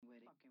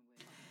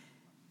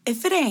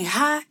If it ain't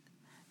hot,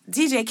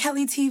 DJ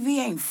Kelly TV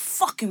ain't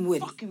fucking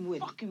with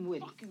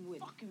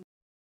it.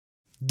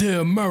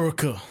 Dear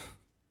America,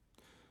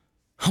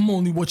 I'm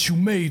only what you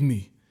made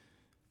me.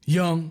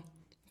 Young,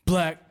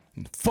 black,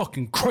 and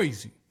fucking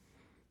crazy.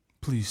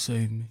 Please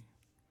save me.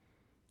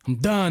 I'm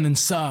dying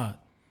inside.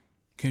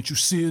 Can't you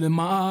see it in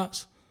my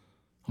eyes?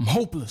 I'm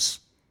hopeless.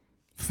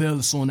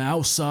 Fearless on the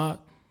outside.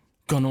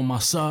 Gun on my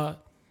side.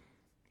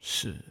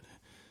 Shit.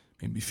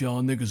 Maybe if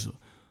y'all niggas will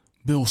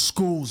build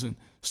schools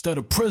instead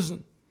of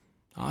prison,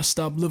 I'll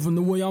stop living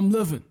the way I'm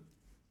living.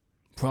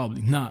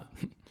 Probably not.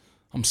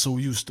 I'm so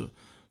used to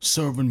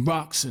serving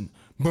rocks and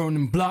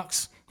burning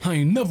blocks, I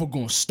ain't never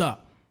gonna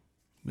stop.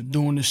 Been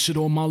doing this shit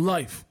all my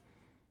life.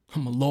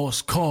 I'm a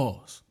lost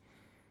cause.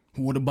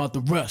 But what about the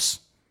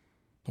rest?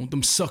 Don't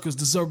them suckers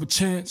deserve a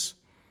chance?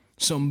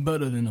 Something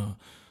better than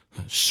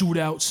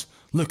shootouts,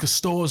 liquor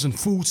stores, and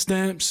food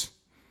stamps?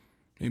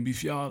 Maybe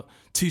if y'all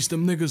teach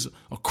them niggas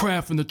a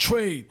craft and a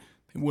trade,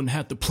 they wouldn't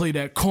have to play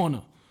that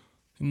corner.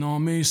 You know what I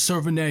mean?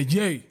 Serving that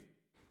yay.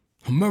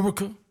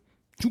 America,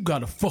 you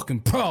got a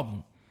fucking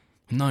problem.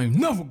 And I ain't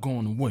never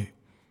going away.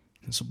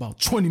 There's about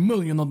 20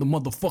 million other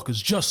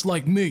motherfuckers just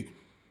like me.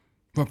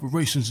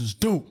 Reparations is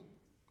due.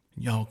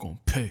 And y'all gonna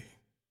pay.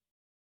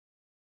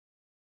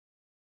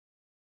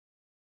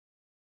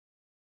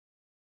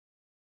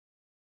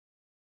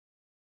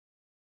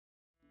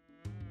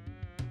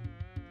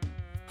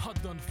 I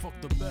done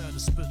fucked the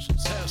baddest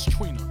bitches. Ask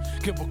Trina,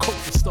 give her coat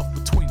and stuff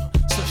between her.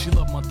 Says she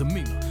love my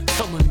demeanor,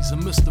 felonies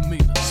and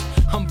misdemeanors.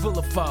 I'm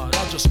vilified,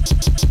 I just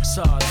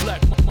side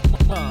black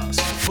eyes.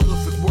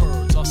 Prolific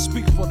words, I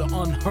speak for the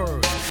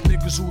unheard.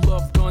 Niggas who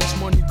love guns,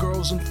 money,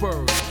 girls, and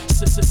furs.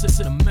 Sit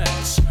in a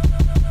max.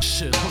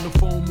 Shit, on the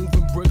phone,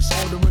 moving bricks,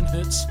 ordering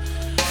hits.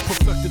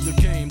 Perfected the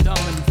game,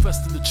 diamond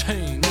infested the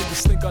chain.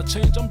 Niggas think I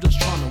changed, I'm just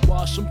trying to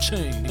wash them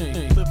chain.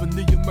 Living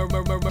the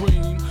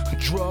dream,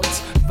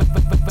 drugs,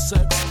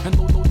 sex, and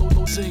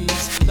no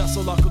scenes. That's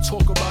all I could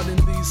talk about in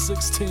these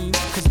 16s.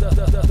 Cause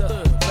that's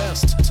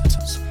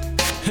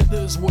it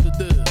is what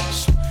it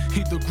is.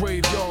 Either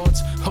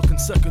graveyards or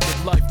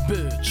consecutive life,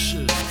 bitch.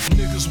 Shit.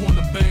 Niggas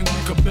wanna bang,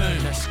 we can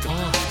bang. Let's go.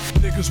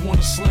 Niggas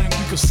wanna slang,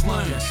 we can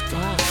slang. Let's go.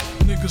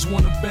 Niggas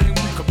wanna bang,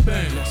 we can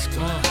bang. Let's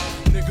go.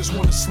 Niggas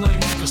wanna slang,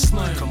 we can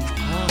slang. Come on.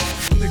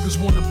 Niggas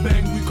wanna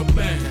bang, we can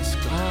bang. Let's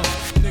go.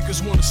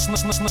 Niggas wanna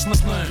slang.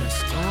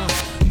 Let's go.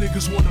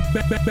 Niggas wanna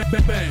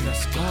bang.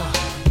 Let's go.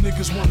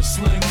 Niggas wanna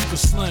slang, we can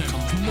slang.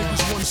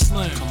 Niggas wanna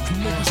slang.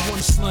 Niggas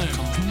wanna slang.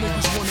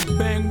 Niggas wanna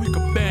bang, we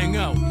can bang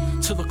out.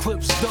 Till the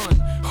clip's done,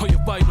 or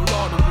your vital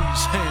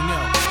arteries hang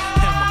out.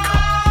 Hammer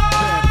cop,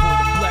 bad boy,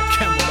 the black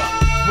Camelot.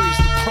 Raise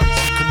the price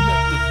and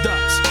connect the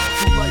dots.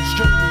 Through life's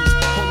journeys,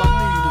 all I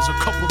need is a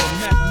couple of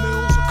Mac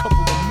mills, a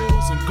couple of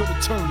mills, and good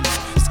attorneys.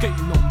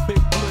 Skating on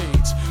big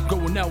blades,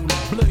 going out in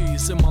the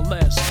blaze in my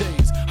last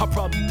days. I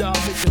probably die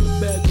making a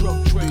bad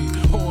drug trade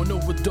or an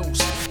overdose.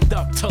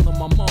 Doc telling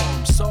my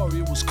mom, sorry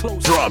it was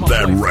close. Drop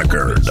that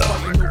record.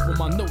 Fighting over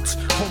my notes,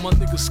 all my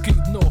niggas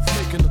skating off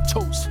making a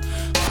toast.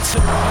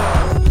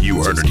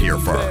 You heard it here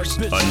first.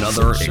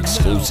 Another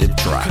exclusive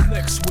track.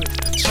 Connects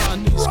with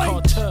Chinese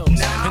cartels and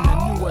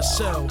the new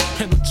SL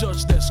and the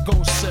judge that's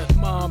gon' set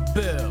my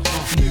bail.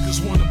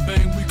 Niggas wanna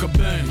bang, we can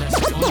bang.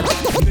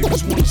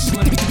 Niggas wanna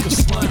slang, we can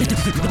slang.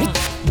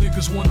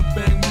 Niggas wanna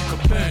bang, we can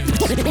bang.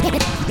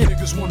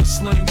 Niggas wanna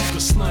slang, we can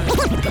slang.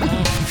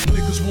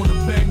 Niggas wanna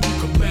bang, we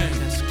can bang.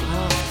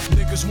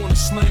 Niggas wanna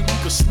slang, we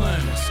can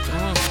slang.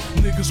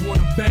 Niggas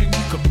wanna bang,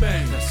 we can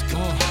bang.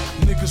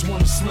 Niggas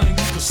wanna slang, we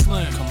can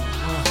slang.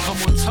 I'm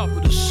on top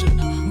of the shit,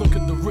 look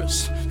at the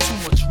wrist.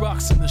 Too much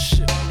rocks in this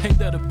shit, ain't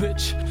that a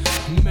bitch?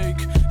 Make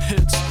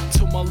hits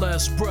till my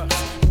last breath.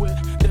 With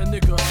that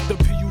nigga, the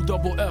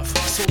PUFF.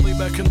 So lay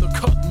back in the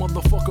cut,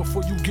 motherfucker,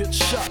 before you get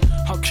shot.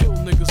 I'll kill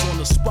niggas on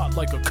the spot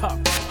like a cop.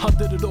 I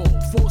did it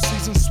all, 4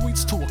 season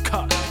suites to a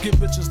cop. Give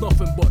bitches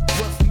nothing but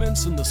breath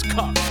mints in this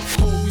cock.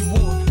 All we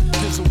want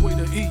is a way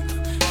to eat.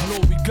 And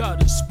all we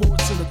got is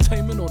sports,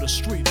 entertainment, or the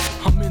street.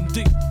 I'm in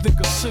deep, think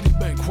of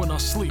Citibank when I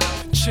sleep.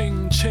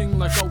 Ching, ching,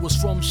 like I was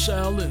from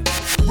Shaolin.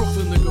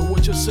 Brooklyn nigga,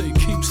 what you say,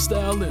 keep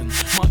styling.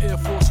 My Air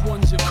Force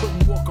Ones, you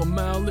couldn't walk a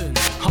mile in.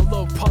 I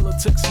love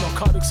politics,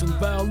 narcotics, and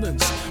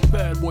violence.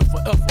 Bad boy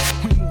forever,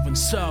 we moving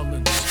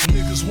silence.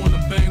 Niggas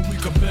wanna bang, we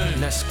can bang.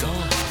 Let's go.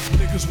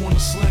 Niggas wanna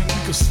slang, we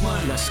can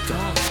slang. Let's go.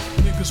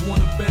 Niggas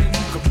wanna bang,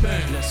 we can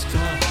bang. Let's go.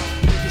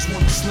 Niggas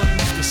wanna slang,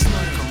 we can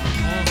slang. Come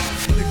on.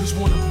 Niggas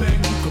wanna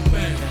bang, we can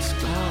bang. Let's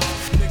go.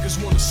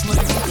 Niggas wanna slang,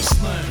 we can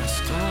slang.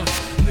 Let's go.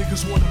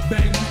 Niggas wanna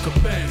bang, we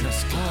can bang.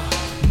 Let's go.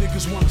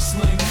 Niggas wanna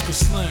slang, we can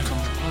slang. Come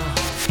on.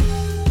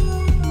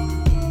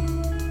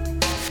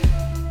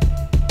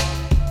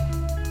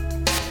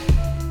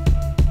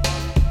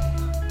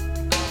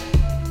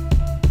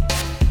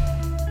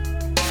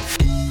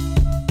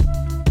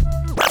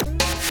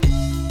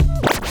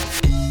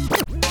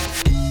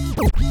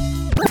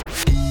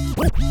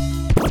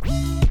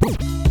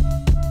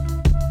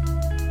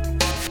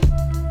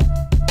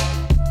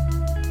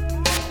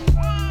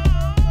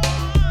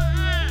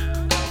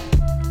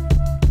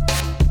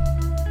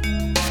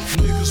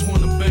 Niggas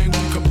wanna bang, we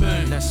can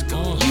bang.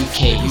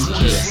 UK,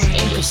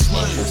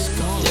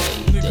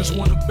 Niggas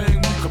wanna bang,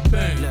 we can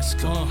bang. Let's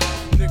go.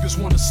 Niggas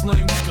wanna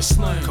slang, we can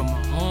slang. Come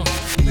on.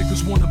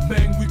 Niggas wanna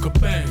bang, we can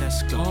bang.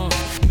 Let's go.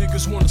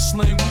 Niggas wanna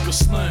slang, we can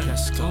slang.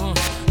 Let's go.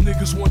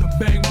 Niggas wanna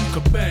bang, we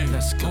can bang.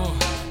 Let's go.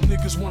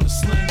 Niggas wanna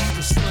slang, we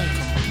can slang.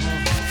 Come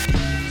on.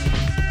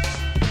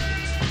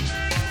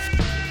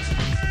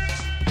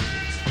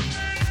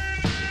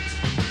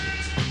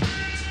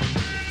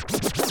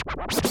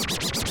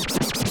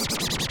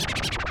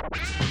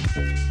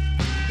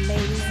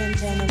 Ladies and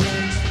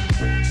gentlemen,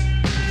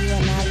 you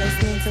are now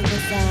listening to the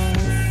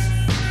sounds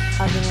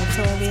of the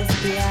Notorious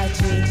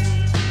B.I.G.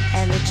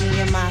 and the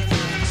Junior Mafia.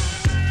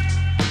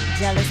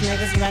 Jealous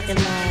niggas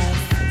recognize,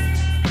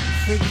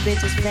 freak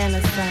bitches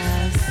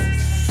fantasize.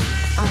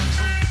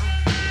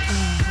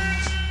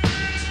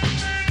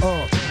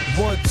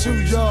 1,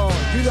 2, y'all,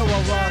 you know I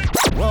rock.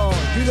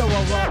 You know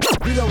I rock.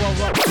 You know I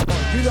rock.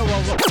 You know I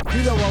rock.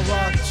 You know I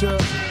rock, ya.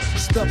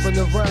 Stepping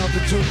around the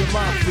Junior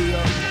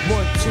Mafia.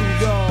 1, 2,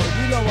 y'all,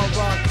 you know I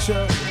rock,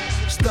 ya.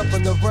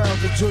 Stepping around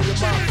the Junior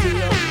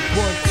Mafia.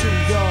 1, 2,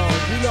 y'all,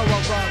 you know I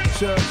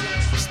rock, ya.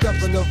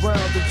 Stepping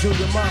around the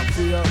Junior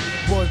Mafia.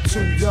 1, 2,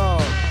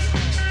 y'all.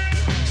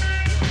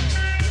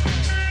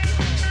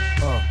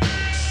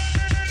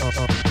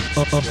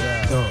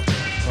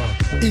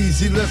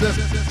 Easy, let's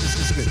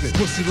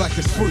pussy like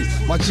it's free.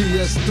 My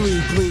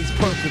GS3 gleams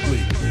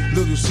perfectly.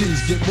 Little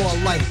C's get more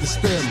life than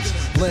stems.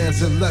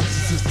 Lands and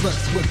Lexuses flex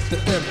with the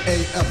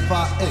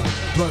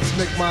MAFIA. Blunts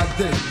make my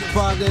day.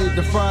 Friday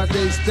to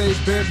Friday, stay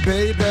big,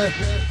 baby.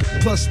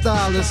 Plus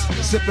stylist,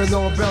 sipping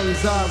on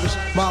Belly's Irish.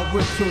 My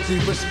whip filthy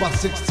rich by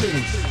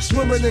 16.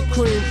 Swimming in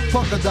cream,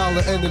 fuck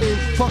 $1 and a dream.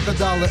 Fuck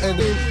 $1 and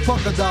a dream.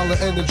 Fuck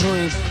 $1 and a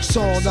dream.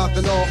 Song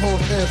knocking all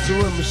hoes,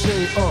 answering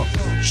machine.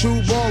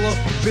 True baller,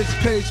 bitch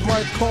page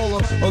might call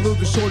her. A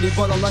little shorty,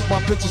 but I like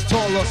my bitches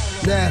taller.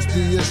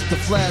 Nastiest, the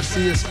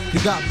flassiest. You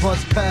got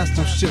buzz past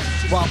them shit.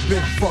 While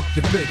big fuck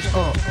your bitch,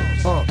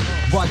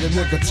 Why your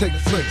nigga take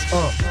flicks,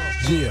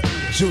 yeah.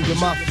 Junior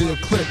Mafia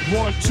click.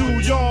 1, 2,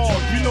 y'all,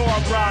 you know I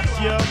rock,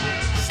 yeah.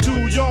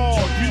 2 y'all,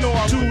 you know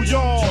I 2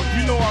 y'all,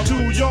 you know I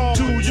 2 y'all,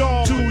 2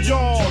 y'all, 2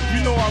 y'all,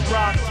 you know I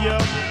rock, yeah.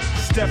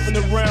 Stepping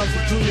around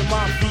with Junior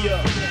Mafia.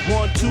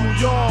 1, 2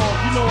 y'all,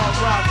 you know I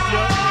rock,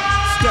 yeah.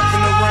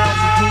 Stepping around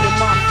with Junior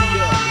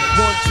Mafia.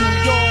 1, 2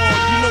 y'all,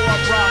 you know I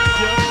rock,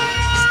 yeah.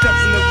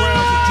 Stepping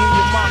around with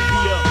Junior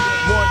Mafia.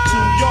 1,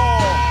 2 y'all.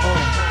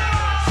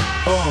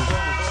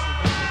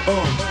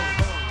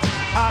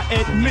 I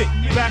admit,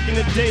 back in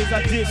the days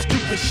I did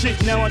stupid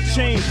shit, now I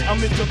changed.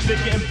 I'm into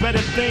bigger and better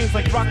things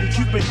like rockin'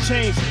 Cupid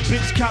chains.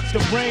 Bitch cop the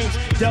range,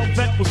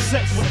 Delvet was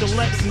set with the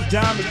Lex and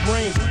diamond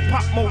rings.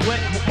 Pop my wet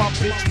with my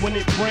bitch when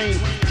it rained.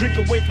 Drink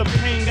away the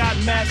pain, got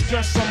mad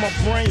stress on my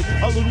brain.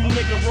 A little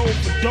nigga roll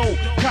for dough,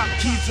 cop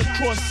keys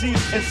across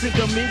seas and St.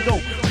 Domingo.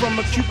 From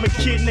a Cuban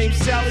kid named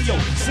Salio,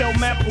 sell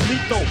mad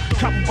Polito.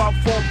 Cop about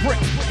 4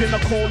 bricks, then I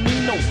call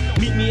Nino.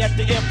 Meet me at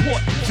the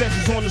airport, Vest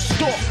is on the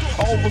store.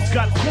 I almost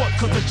got caught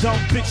cause the dumb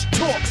bitch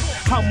talks.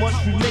 How much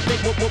we make,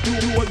 what we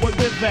do, what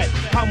with that.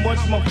 How much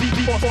my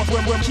VV cost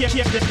when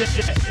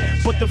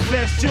but the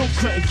fans still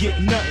couldn't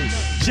get nothing.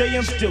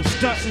 JM still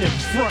stunting and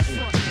fronting.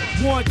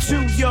 1,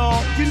 2,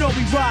 y'all, you know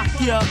we rock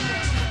ya.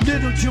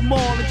 Little Jamal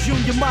and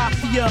Junior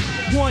Mafia.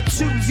 1,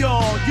 2,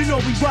 y'all, you know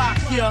we rock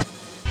ya.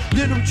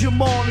 Little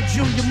Jamal and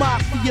Junior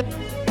Mafia.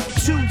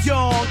 2,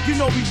 y'all, you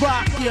know we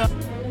rock ya.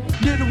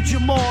 Little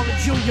Jamal and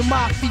Junior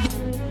Mafia.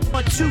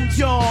 1, 2,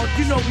 y'all,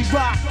 you know we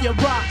rock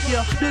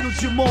ya. Little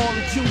Jamal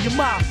and Junior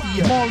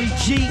Mafia. Molly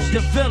G, the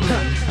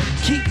villain.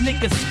 Keep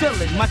niggas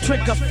feeling. My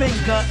trigger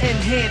finger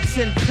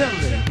enhancing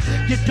pillin'.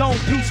 You don't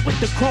piece with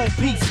the chrome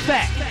piece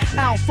back.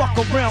 I don't fuck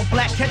around,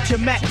 black. Catch your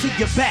mat to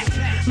your back.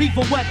 Leave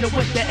a weather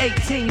with the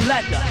 18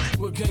 leather.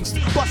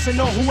 Bustin'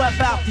 on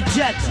whoever out the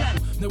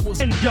Jetta.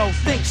 Endo,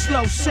 think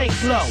slow, sink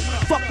low.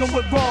 Fucking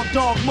with Raw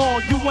Dog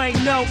Mall, you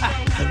ain't know.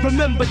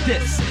 Remember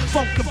this,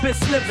 Funkabis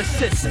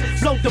lyricist.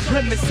 Blow the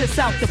premises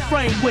out the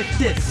frame with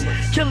this.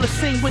 Kill the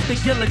scene with the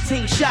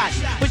guillotine shot.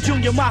 With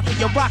Junior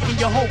Mafia rocking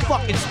your whole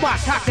fucking spot.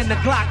 Cocking the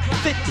Glock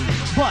 50,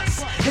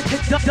 bust. Hit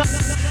the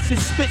dust.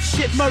 This spit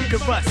shit murder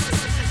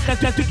us.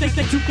 Now you think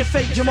that you can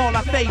fade them all,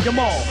 I fade them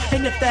all.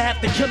 And if they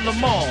have to kill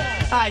them all,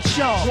 I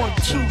sure. 1,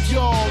 2,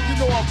 y'all, you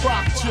know I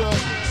rocked ya.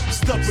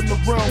 Stepping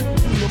around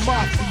with Junior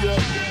Mafia.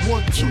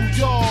 1, 2,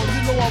 y'all,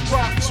 you know I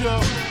rocked ya.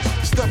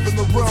 Stepping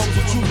around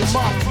with Junior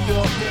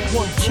Mafia.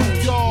 1,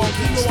 2, y'all,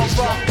 you know I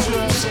rocked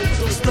ya.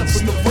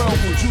 Stepping around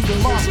with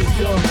Junior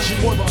Mafia.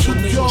 1,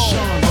 2, y'all.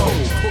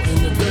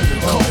 Putting it in,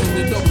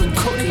 cutting it up and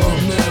cooking it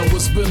now.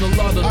 It's been a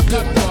lot of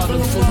dick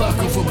riding, for lack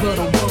of a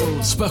better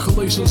word.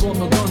 Speculations on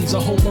the guns I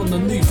hold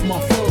underneath my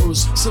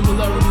furs.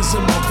 Similarities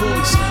in my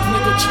voice,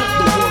 nigga check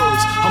the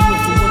words. I'm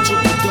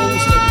influential to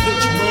those that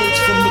pitch birds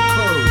from the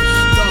curb.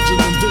 Dodging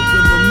and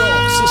dipping the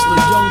knock, sister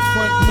young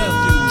Frank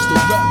Matthews, the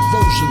rap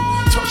version.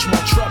 Touch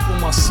my trap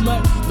on my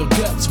smack, the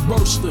gat's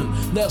bursting.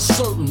 That's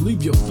certain,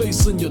 leave your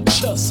face in your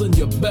chest and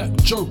your back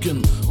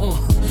jerking.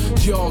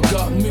 Y'all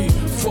got me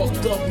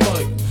fucked up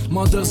like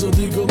My Desert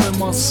Eagle and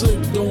my sick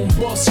don't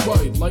bust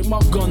right like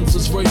my guns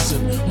is racing.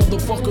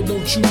 Motherfucker,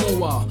 don't you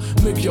know I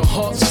make your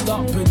heart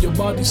stop and your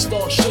body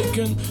start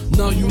shaking?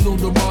 Now you know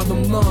the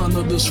bottom line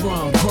of this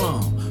rhyme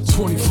crime.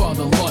 25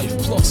 to life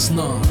plus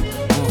 9.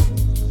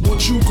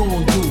 What you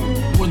gon' do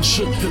when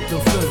shit hit the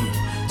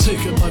fan?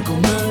 Take it like a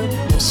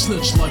man or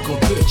snitch like a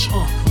bitch?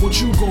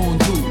 What you gon'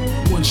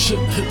 do when shit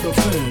hit the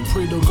fan?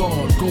 Pray to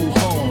God, go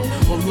hard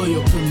or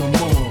lay up in the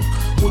morgue.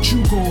 What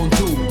you gon'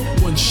 do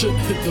when shit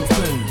hit the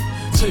fan?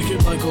 Take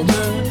it like a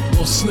man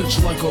or snitch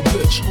like a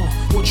bitch?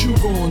 What you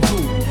gon'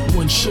 do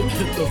when shit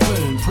hit the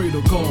fan? Pray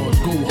to God,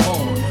 go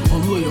hard or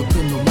lay up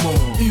in the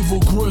morgue. Evil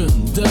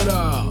grin, dead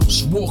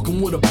eyes,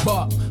 walking with a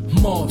bop.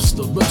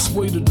 Monster, best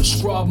way to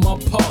describe my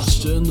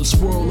posture in this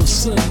world of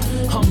sin.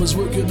 I'm as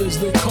wicked as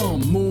they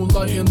come.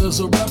 Moonlighting as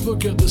a rapper,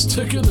 get this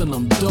ticket and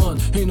I'm done.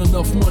 Ain't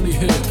enough money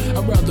here.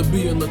 I'd rather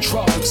be in the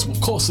tropics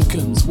with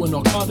Corsicans, where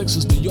narcotics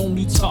is the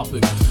only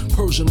topic.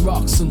 Persian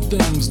rocks and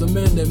things, the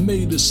man that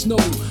made it snow.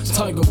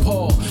 Tiger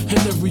paw and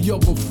every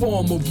other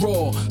form of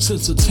raw.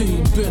 Since a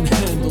teen been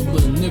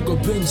handling, nigga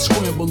been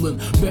scrambling,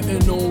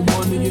 betting on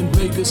money in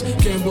Vegas,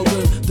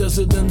 gambling,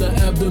 desert in the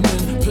abdomen,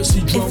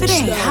 pissy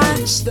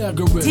drunk,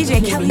 staggering.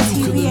 DJ Kelly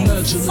TV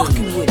ain't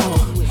fucking with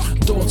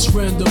it. Thoughts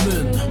random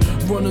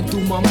running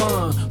through my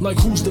mind like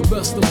who's the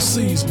best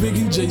MCs?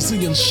 Biggie,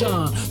 Jay-Z, and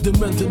Shine.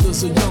 Demented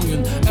as a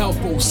youngin',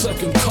 Alpo,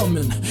 second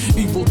coming.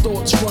 Evil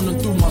thoughts running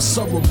through my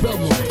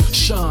cerebellum.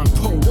 Shine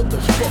Poe, what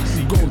the fuck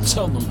you gon'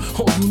 tell them?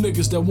 All you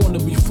niggas that wanna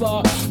be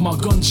fly, my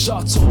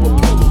gunshots will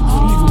repel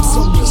them. Leave them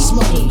somewhere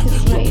smelling,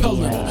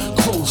 repellent.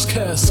 Closed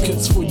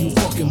caskets for you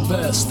fucking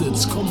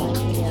bastards. Come on.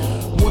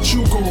 What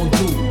you gon'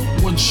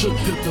 do when shit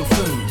hit the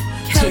fan?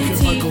 Take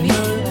it like a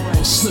man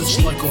or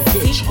snitch like a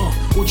bitch?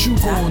 What you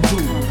gon'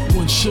 do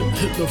when shit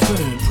hit the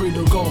fan? Pray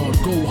to God,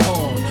 go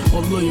hard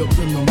or lay up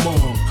in the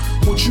morgue.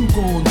 What you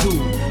gon' do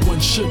when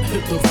shit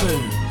hit the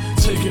fan?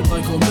 Take it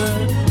like a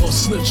man or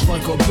snitch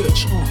like a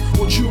bitch?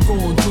 What you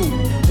gon'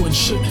 do when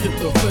shit hit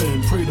the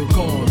fan? Pray to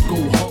God,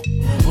 go hard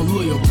or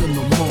lay up in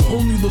the morgue.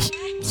 Only the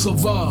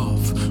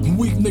survive.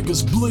 Weak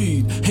niggas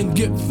bleed and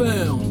get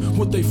found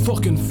with they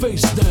fucking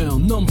face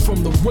down, numb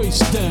from the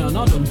waist down.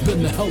 I done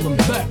been to hell and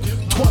back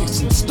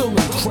twice and still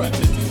ain't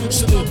cracking.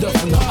 Still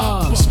deaf in the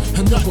eyes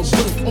and never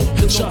blink.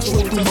 Headshots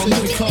right through my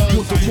neck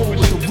with the war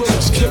with the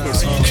realest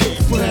killers. Kick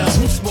friends,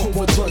 we smoke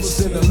with blunts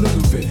in a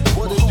little bit.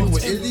 What are you,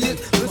 an idiot?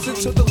 Listen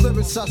to the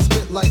lyrics I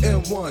spit like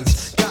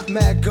M1s. Got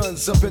mad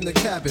guns up in the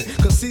cabin,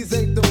 cause these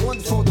ain't the one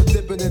for the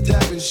dipping and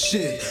dabbing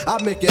shit.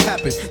 I make it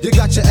happen. You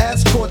got your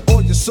ass caught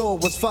or your soul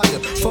was fire.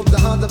 From the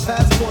Honda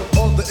Passport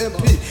or the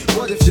MP.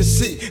 What if you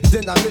see,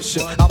 then I miss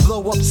you. I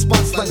blow up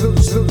spots like little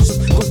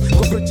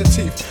go grit your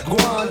teeth. Go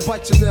on,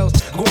 bite your nails.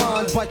 Go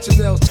on, bite your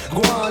nails.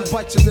 Go on,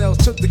 bite your nails.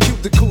 Took the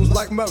cuticles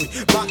like Murray.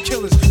 My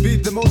killers be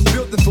the most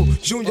beautiful.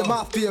 Junior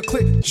Mafia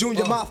click.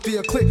 Junior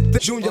Mafia click.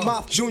 Junior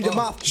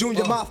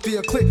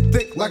Mafia click.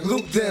 Thick like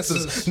Luke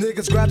dancers.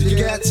 Niggas grab your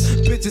gats.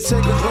 Bitches take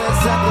a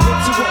glance at the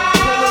lips to up.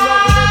 Pulling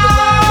over in the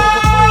line.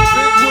 Overplaying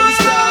Big Willie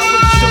style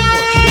with the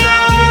chauffeur. You know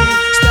what I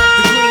mean? Stack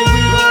the green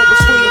weed all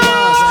between the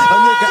lines. A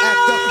nigga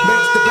act up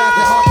makes the back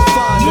and hard to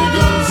find.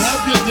 Niggas,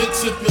 grab your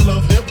dicks if you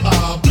love hip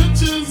hop.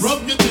 Bitches,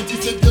 rub your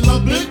titties if you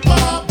love Big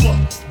Papa.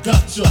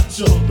 Gotcha,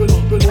 been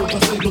on my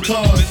single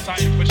cars. This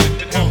time for shit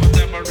that happens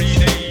every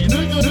day.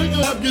 Nigga,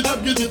 grab your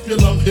if you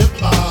love hip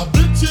hop.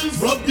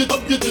 Bitches, rub your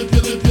titties if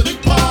you love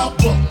Big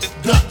Papa.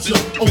 Gotcha,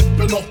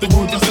 open off the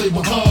words I say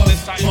my cars.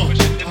 This time for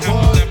shit that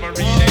happens every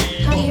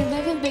day. How you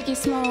living, Biggie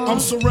Small? I'm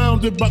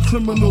surrounded by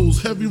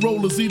criminals, heavy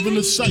rollers, even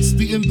the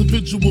shiesty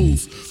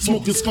individuals.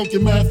 Smoking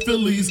skunky mad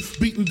Phillies,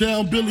 beating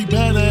down Billy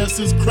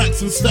badasses,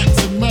 cracks and stacks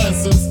and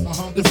masses.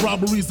 If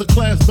robbery's a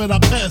class, bet I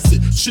pass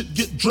it. Shit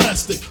get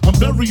drastic, I'm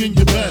burying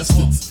your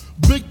bastards.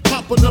 Big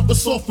Papa never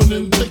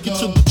softening. Take it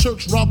to the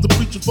church, rob the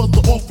preacher for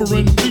the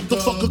offering. Leave the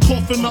fucker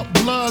coughing up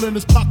blood in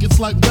his pockets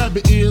like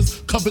rabbit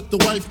ears. Covet the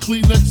wife,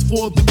 Kleenex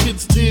for the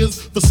kids'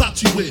 tears.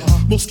 Versace wear,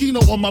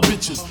 Moschino on my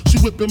bitches. She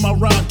whipping my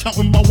ride,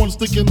 counting my ones,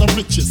 thinking I'm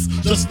richest.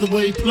 Just the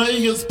way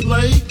players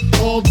play,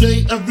 all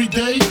day, every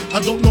day. I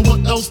don't know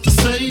what else to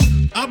say.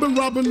 I've been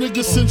robbing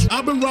niggas since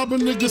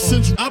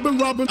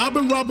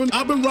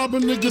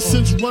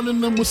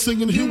running them with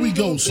singing, here we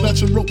go.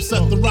 Snatching ropes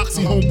at the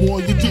Roxy,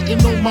 homeboy. You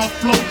didn't know my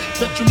flow.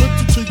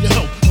 Detrimental to your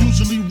health.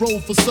 Usually roll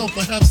for self.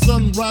 I have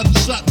son riding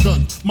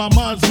shotgun. My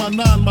mind's my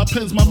 9, my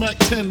pen's my Mac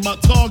 10. My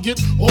target,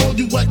 all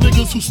you white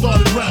niggas who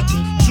started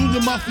rapping.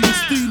 Junior Mafia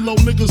Stilo,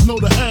 niggas know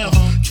the half.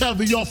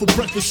 Caviar for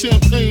breakfast,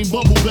 champagne,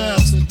 bubble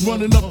baths.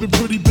 Running up in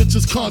pretty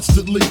bitches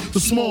constantly. The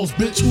Smalls,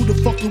 bitch, who the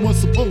fuck it was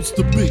supposed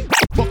to be?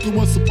 Fucking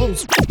was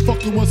supposed, bitch,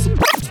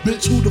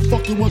 who the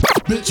fucking was,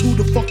 bitch, who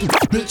the fucking,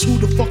 bitch, who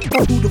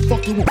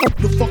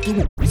the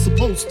fucking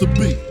supposed to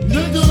be?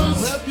 Niggas,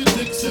 grab your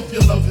dicks if you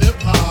love hip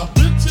hop.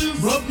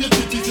 Bitches, rub your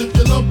titties if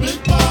you love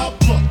Big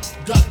Papa.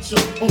 Gotcha,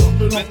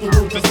 open up the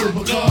world for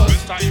silver cars.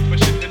 This time for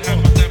shit that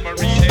happens every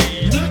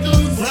day.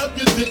 Niggas, grab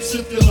your dicks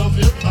if you love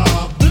hip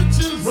hop.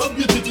 Bitches, rub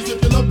your titties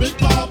if you love Big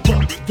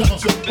Papa.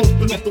 Gotcha,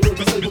 open up the world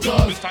for silver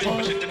cars. This time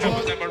for shit that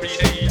happens every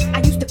day. I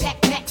used to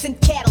pack Macs and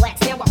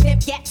Cadillacs, now I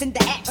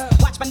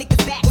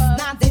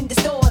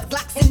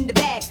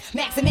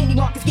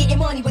motherfuckers getting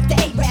money with the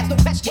A-raps, no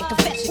question,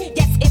 confession.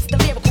 Yes, it's the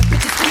lyrical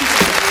bitches squeeze.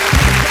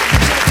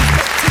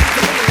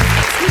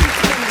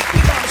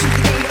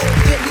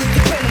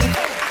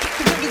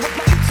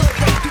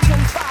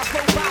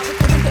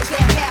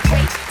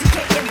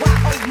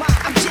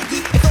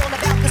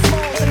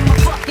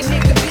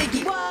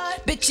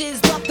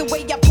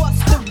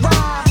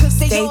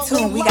 Stay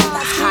tuned, we got the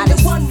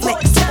hottest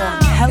flicks on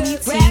Kelly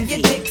Grab your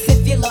TV. dicks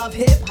if you love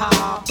hip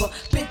hop.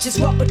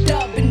 Bitches rubber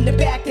dub in the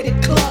back of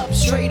the club,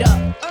 straight up.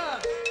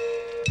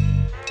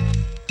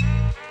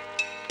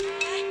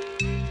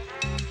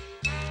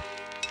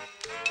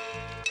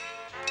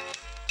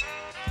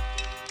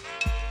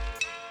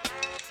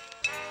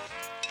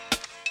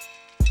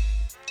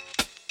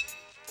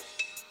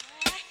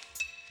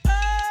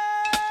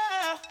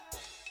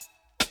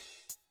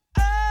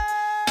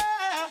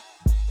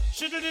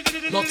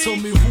 Now tell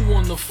me who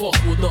wanna fuck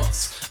with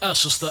us?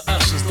 Ashes to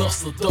ashes,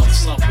 dust to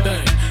dust. I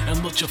bang and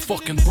let your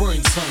fucking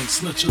brains hang.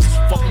 Snitches,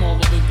 fuck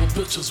Marlon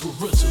bitches with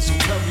riches who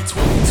carry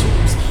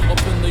 22s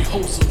up in they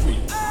hosiery.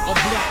 A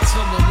black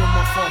teller when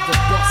my father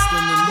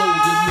bustin' and know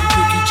you knew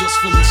Nicky just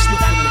finished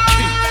sniffing the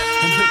key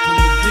and hipping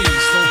the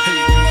D's. Don't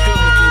hate me, hear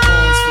Nicky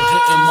Barnes for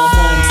hitting my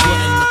mom's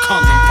letting the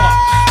condom pop.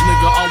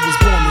 Nigga, I was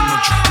born in the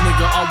drop.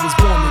 Nigga, I was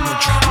born in the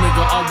drop.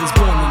 Nigga, I was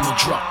born in the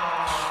drop.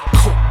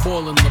 Coke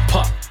boiling the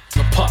pot,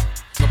 the pot.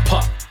 The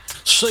pop,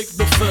 shake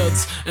the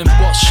feds and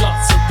bust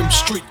shots at them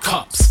street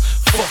cops.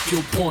 Fuck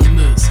your point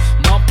is,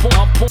 my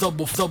point,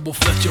 double,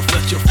 fletch your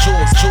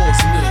jaws,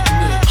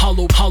 nigga,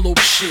 hollow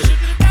shit,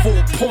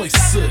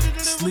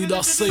 4.6. Need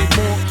I say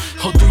more,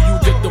 or do you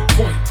get the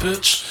point,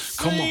 bitch?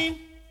 Come on.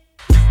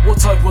 What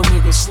type of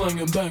nigga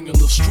slangin' bang in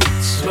the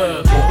streets?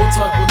 Bad boy. What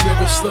type of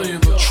nigga stay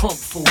in the trunk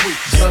for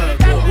weeks? Bad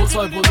boy. What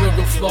type of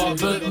nigga fly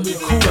Bentley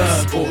cool?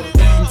 Bad boy.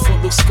 Aim for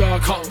the sky,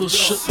 caught the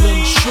shit,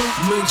 then shoot.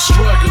 Links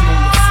dragging on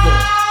the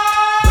floor.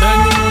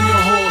 Banging on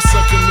your horse,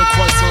 second the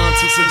Christ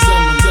scientists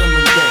examine them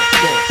and ball.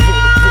 Pour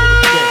the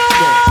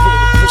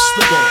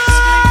crystal balls.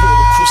 Pour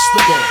the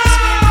crystal balls.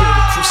 Pour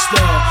the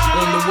crystal.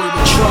 On the way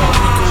to trial,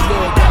 we go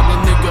log got a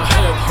nigga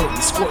head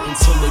hurting, squirting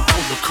till they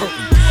pull the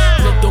curtain.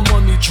 Let the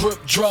money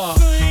drip dry.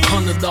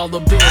 $100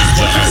 bills,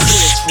 but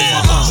tears from my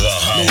eyes.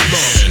 No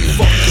love,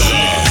 fuck y'all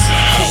niggas.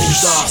 Cold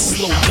die,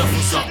 slow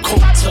devils, I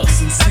cold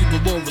test and see the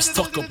Loris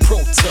Tucker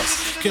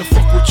protest. Can't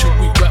fuck with you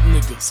weak rap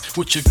niggas,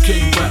 with your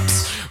gay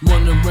raps.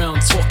 Running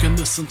around talking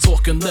this and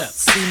talking that.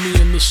 See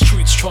me in the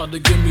streets, try to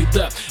give me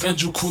that.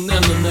 Andrew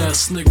Cunanan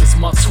ass niggas,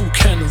 my two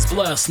cannons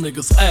blast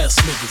niggas, ass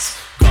niggas.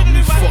 Got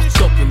me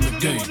fucked up in the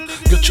game.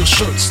 Get your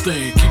shirt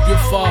stained, keep your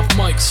 5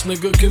 mics,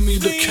 nigga, give me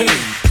the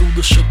cane. Do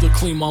the shit to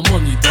clean my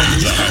money,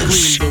 dummy.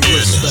 Clean the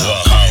wrist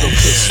out, the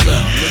piss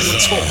out. Nigga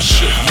talk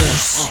shit, man.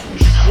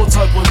 What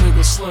type of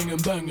nigga slangin'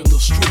 bang in the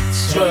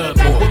streets? Bad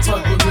boy. What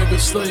type of nigga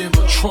stay in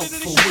the trunk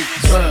for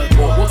weeks? Bad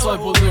boy. What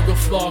type of nigga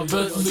fly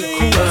Bentley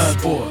cool?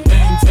 Bad boy.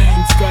 Aim,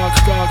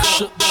 skog,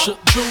 shit,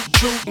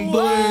 juke,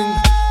 bling.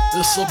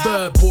 It's a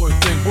bad boy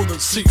thing,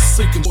 bullet seek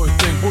seeking boy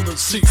thing, bullet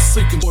seek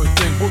seeking boy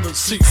thing, bullet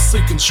seek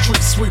seeking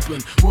street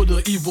sweeping with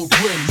an evil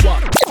grin,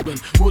 watching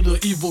with an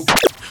evil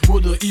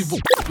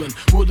grin.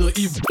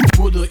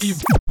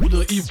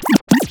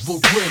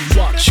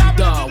 Watch you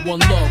die, one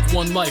love,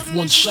 one life,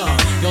 one shine.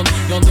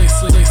 Y'all they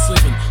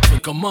singing,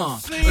 think I'm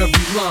on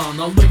every line.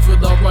 I live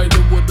it, I write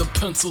it with a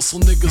pencil, so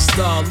niggas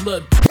die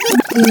lead.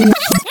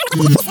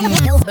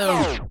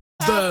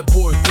 Bad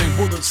boy thing,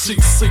 bullet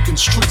seek seeking,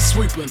 street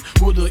sweeping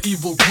with an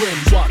evil grin.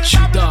 Watch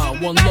you die,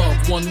 one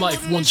love, one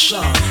life, one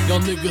shine. Y'all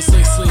niggas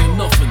ain't saying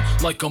nothing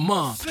like I'm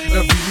on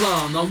every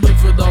line. I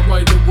live it, I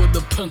write it with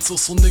a pencil,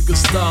 so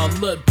niggas die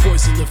lead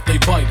poison if they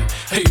bite it.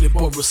 Hate it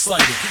but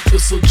recite it,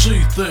 it's a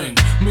G thing.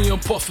 Me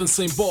and Puffin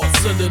St. Bart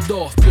send it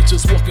off.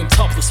 Bitches walking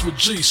topless with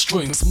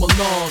G-strings.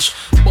 Menage,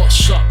 bust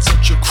shots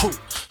at your crew,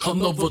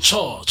 another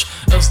charge.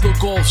 As the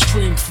Gulf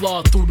Stream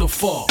fly through the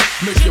fog,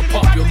 make you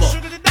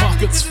popular.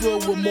 Pockets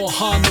filled with more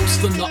high notes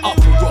than the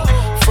opera.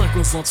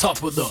 Franklin's on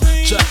top of the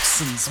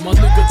Jacksons. My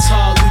nigga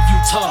Ty, leave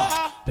you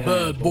tied.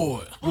 Bad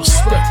boy,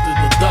 respected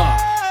to die,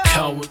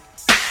 coward.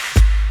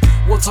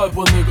 What type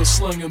of nigga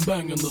slangin'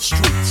 bang in the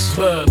streets?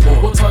 Bad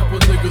boy. What type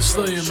of nigga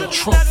stay in the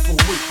trunk for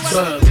weeks?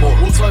 Bad boy.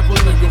 What type of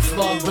nigga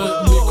fly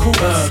Bentley cool?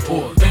 Bad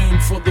boy. Aim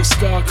for the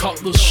sky, caught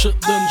the shit,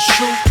 then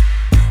shoot.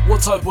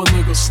 What type of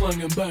nigga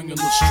slangin' bang in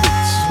the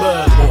streets?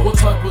 Bad boy. What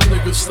type of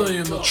nigga stay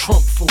in the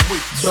trunk for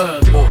weeks?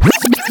 Bad boy.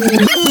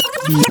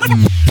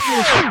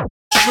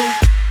 Shoot.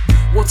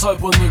 What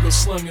type of nigga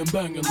slangin'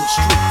 bang in the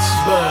streets?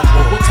 Bad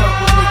boy. What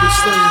type of nigga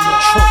stay in the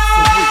trunk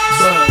for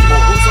weeks? Bad boy.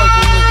 What type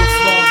of nigga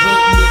fly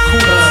Bentley cool?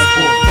 Bad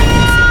boy.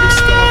 Aim for the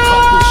sky,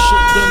 caught the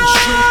shit, then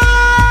shoot.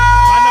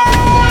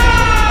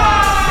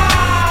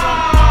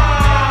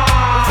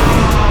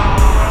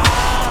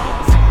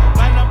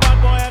 Man, a bad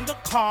boy in the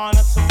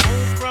corner, so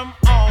move from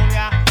on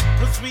ya,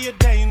 'cause we are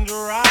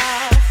dangerous.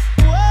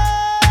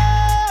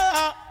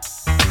 Whoa,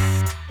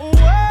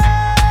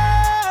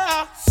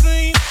 whoa,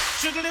 see,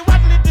 shiggly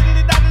waddly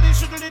diddly daddly,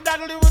 shiggly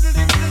daddly widdly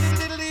diddly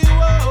diddly,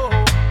 whoa,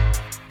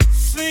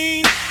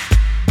 see,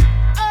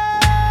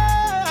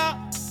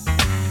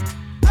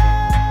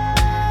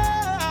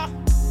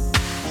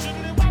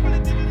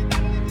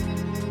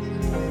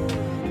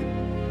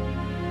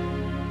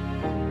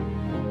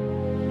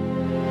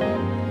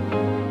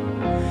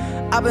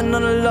 I've been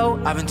on the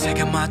low, I've been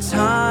taking my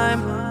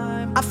time.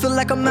 I feel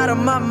like I'm out of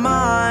my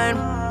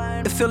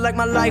mind. It feel like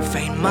my life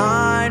ain't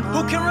mine.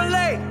 Who can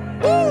relate?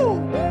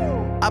 Woo!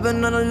 I've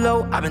been on the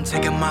low, I've been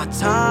taking my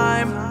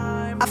time.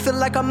 I feel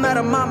like I'm out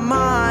of my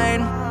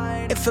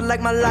mind. It feel like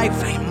my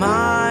life ain't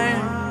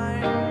mine.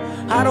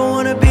 I don't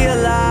wanna be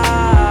alive.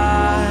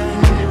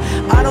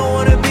 I don't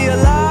wanna be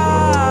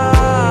alive.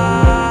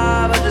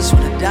 I just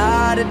wanna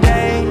die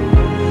today.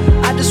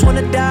 I just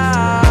wanna die.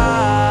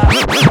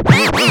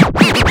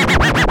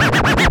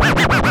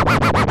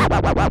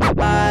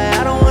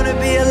 I don't wanna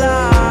be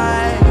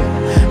alive.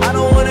 I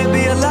don't wanna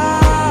be alive.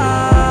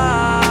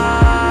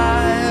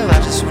 I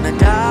just wanna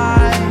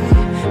die.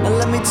 Now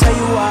let me tell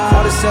you why.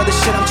 All this other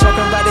shit I'm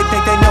talking about, they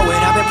think they know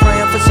it. I've been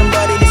praying for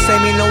somebody to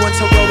save me. No one's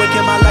heroic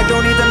in my life,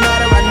 don't even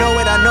matter. I know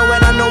it, I know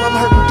it, I know I'm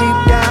hurting deep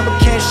down, but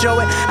can't show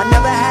it. I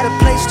never had a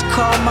place to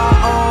call my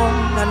own.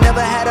 I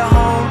never had a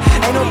home.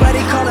 Ain't nobody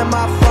calling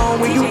my phone.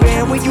 Where you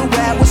been, where you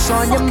at, what's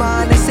on your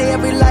mind? They say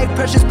every life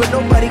precious, but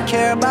nobody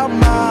care about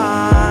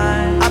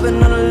mine. I've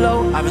been on the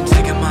low, I've been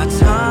taking my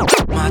time.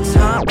 My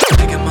time,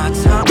 taking my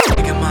time,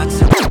 taking my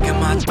time, taking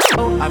my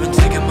time. I've been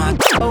taking my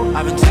time,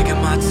 I've been taking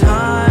my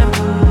time.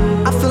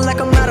 I feel like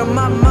I'm out of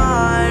my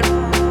mind.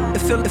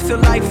 It feel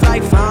like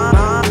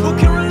fine. Who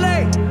can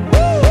relate?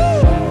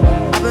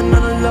 I've been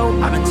on the low,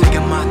 I've been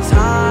taking my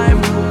time.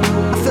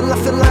 I feel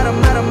like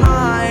I'm out of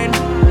mind.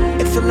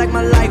 It feel like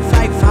my life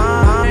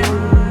fine.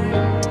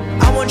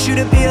 I want you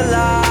to be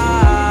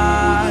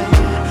alive.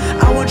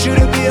 I want you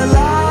to be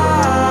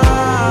alive.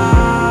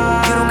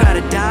 You don't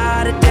gotta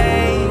die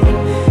today.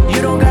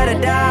 You don't gotta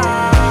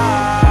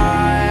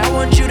die. I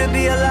want you to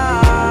be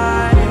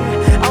alive.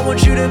 I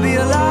want you to be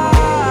alive.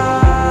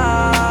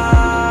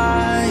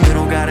 You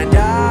don't gotta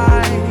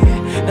die.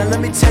 Now let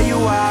me tell you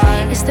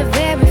why. It's the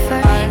very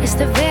first, it's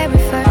the very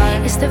first,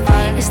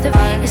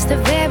 it's the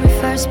very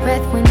first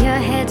breath when your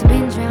head's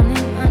been drowning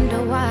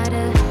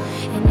underwater.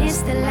 And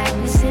it's the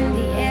lightness in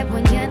the air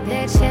when you're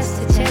there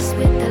chest to chest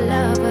with the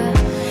lover.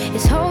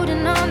 It's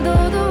holding on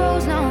though the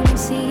road's long and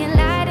seeing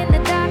light in the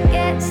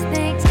darkest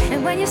things.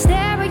 And when you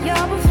stare at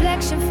your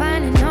reflection,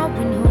 finding hope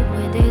in who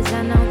it is,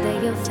 I know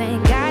that you'll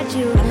thank God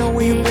you. I know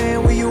where you've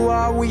been, where you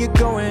are, where you're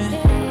going.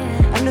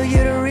 I know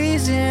you're the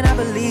reason I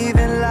believe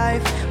in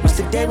life. What's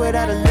the day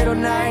without a little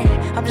night?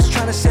 I'm just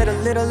trying to set a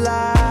little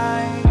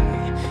light.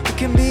 It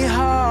can be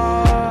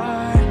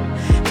hard.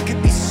 It can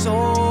be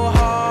so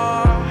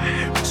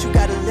hard. But you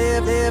gotta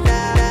live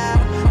now.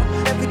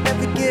 Every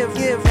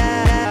give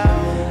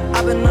now.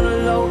 I've been on the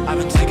low, I've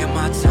been taking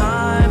my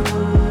time.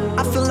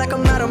 I feel like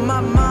I'm out of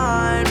my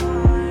mind.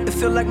 It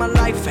feel like my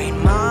life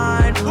ain't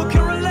mine. Who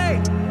can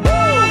relate?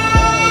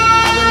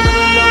 I've been on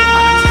the low,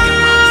 I've been taking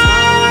my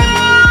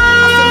time.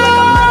 I feel like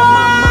I'm out of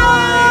my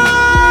mind.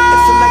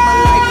 It feel like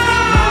my life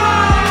ain't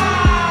mine.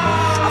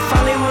 I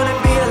finally wanna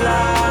be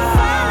alive.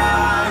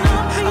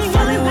 I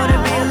finally wanna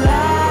be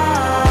alive.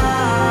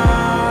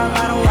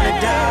 I don't wanna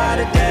die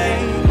today.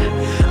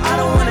 I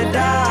don't wanna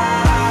die.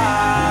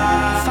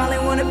 I finally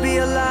wanna be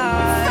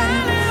alive.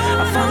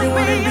 I finally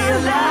wanna be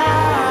alive.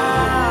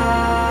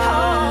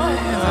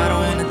 I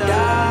don't wanna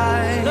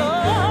die.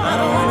 I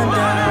don't wanna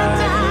die.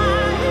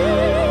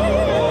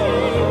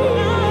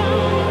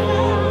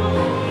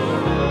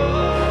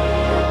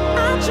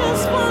 I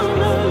just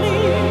wanna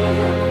leave.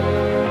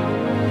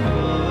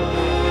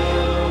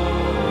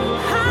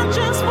 I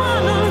just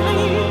wanna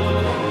leave.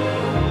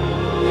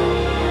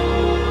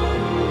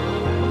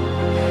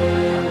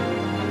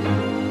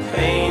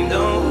 Pain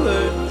don't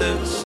hurt the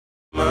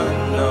I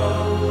know.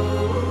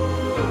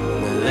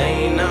 The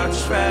lane I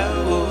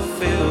travel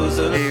feels a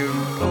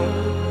little,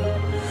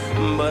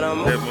 but I'm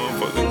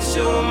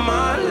until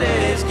my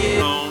legs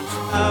get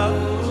out,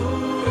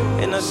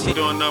 and I see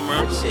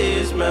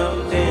tears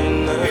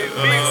melting the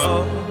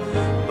floor.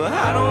 But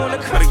I don't wanna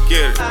cry.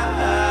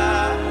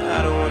 I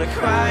don't wanna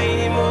cry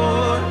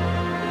anymore.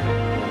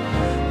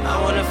 I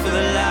wanna feel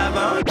alive. I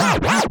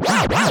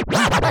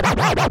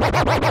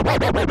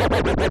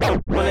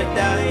don't wanna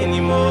die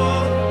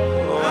anymore.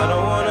 I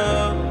don't wanna.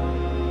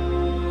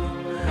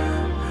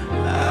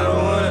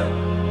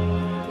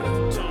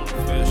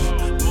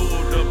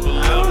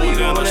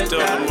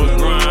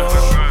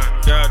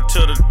 Got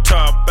to the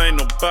top, ain't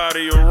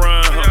nobody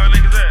around.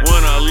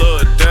 When I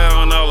look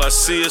down, all I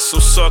see is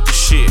some sucker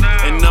shit.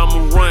 And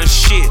I'ma run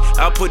shit,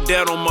 I put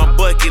that on my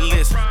bucket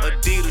list.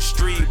 Adidas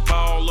street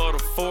ball or the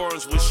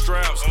foreigns with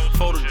straps.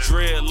 For the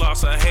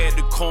dreadlocks, I had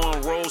the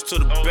cornrows to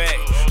the back.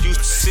 Used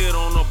to sit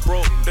on a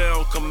broke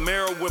down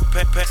Camaro with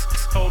packs.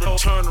 Hold her,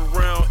 turn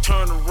around,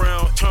 turn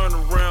around, turn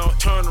around,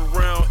 turn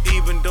around.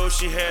 Even though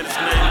she had his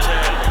name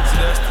tag, so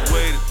that's the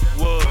way it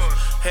was.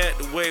 Had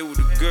to wait with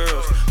the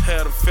girls.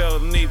 Had a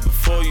felony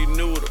before you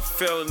knew what a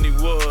felony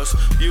was.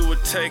 You were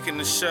taking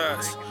the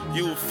shots,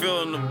 you were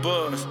feeling the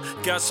buzz.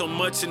 Got so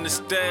much in the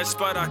stash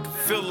spot I could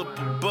fill up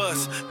a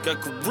bus.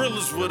 Got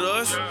gorillas with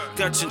us,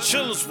 got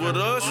chinchillas with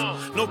us.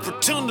 No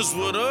pretenders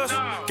with us,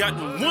 got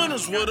the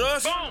winners with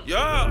us.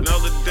 Yeah,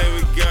 another day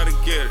we gotta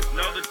get it.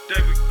 Another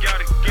day we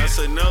gotta get it. I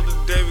say another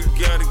day we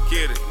gotta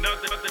get it.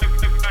 Another day we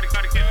gotta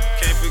get it.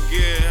 Can't forget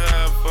forget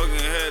how I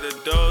fucking had the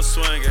door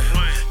swinging.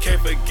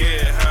 Can't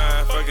forget how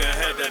I fucking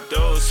had that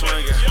door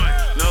swinging.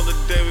 Another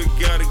day we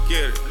gotta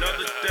get it.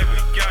 Another day we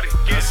gotta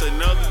get it. I said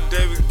another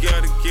day we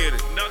gotta get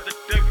it. Another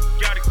day we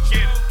gotta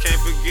get it.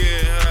 Can't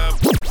forget how I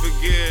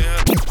forget.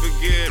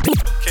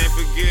 Can't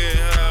forget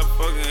how I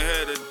fucking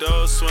had the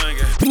door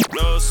swinging.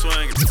 Door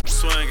swinging.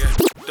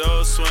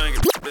 Door swinging.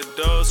 The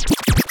door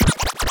swinging.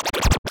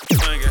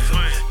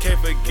 Can't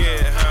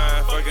forget how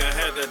I fucking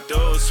had the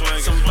door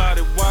swinging.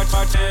 Somebody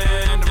watching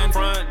in the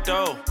front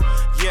door.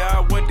 Yeah, I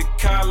went to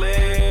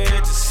college,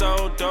 it's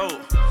so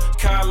dope.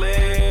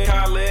 College,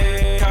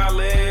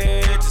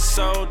 it's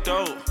so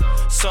dope.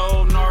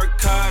 So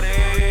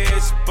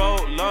narcotics,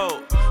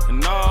 boatload.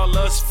 And all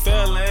us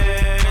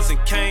felons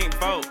and can't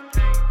vote.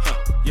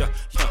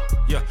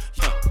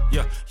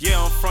 Yeah,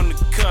 I'm from the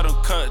cut, I'm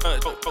cut.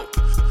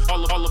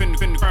 All up in the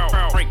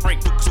crowd, rank,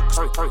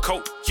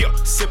 coat. Yeah,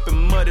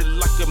 sipping muddy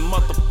like a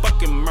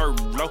motherfucking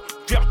Merlot.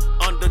 Yeah,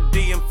 under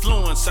the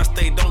influence, I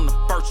stayed on the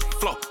first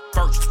floor.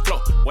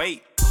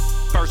 Wait,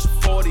 first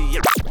 40,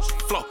 yeah,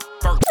 floor.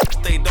 First,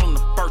 stayed on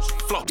the first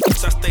floor.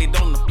 I stayed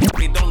on the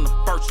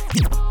first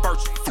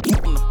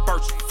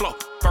floor.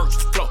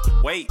 First floor.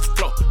 Wait.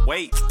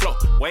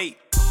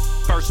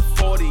 First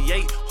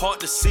 48, hard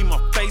to see my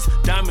face,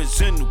 diamonds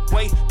in the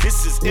way.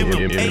 This is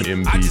MMA.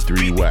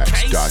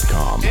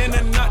 MB3wax.com. In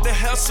and out the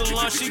hair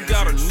salon, she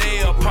got her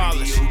nail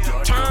polish.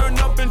 Turn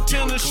up in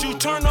tennis shoes,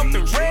 turn up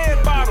in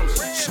red bottoms.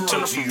 She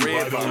turn up in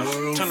red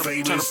bottoms. Turn up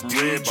in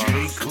red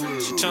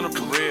bottoms. She turn up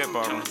in red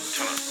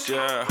bottoms.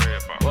 Yeah,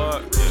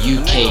 what?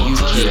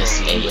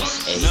 USA.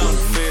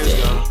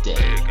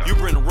 You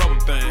bring the rubber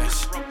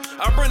bands,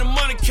 I bring the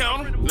money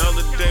counter.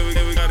 Another day we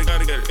gotta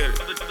get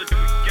it.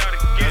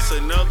 I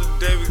said another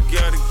day we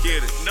gotta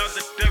get it.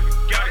 Another day we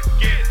gotta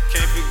get it.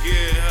 Can't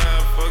forget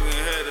how I fucking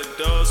had the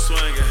door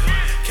swinging.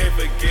 Can't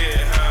forget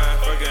how I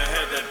fucking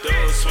had that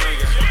door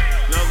swinging.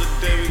 Another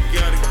day we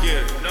gotta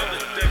get it. Another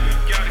day we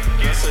gotta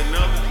get it. I said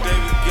another day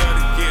we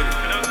gotta get it.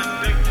 Another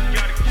day we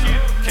gotta get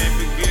it. Can't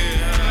forget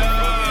how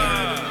I fucking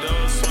had the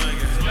door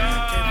swinging.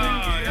 Can't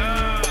forget.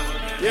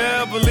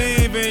 Yeah,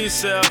 believe in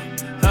yourself.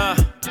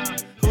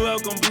 Who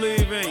else gon'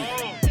 believe in you?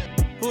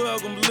 Who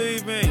else gon'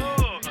 believe in you?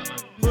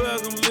 Who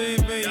else gon'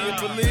 believe in you?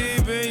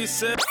 Believe in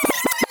yourself.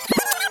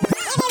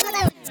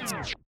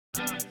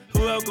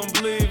 Who else gon'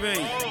 believe in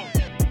you?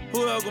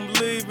 Who else gon'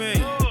 believe in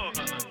you?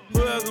 Who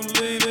else gon'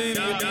 believe in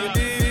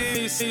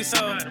you? See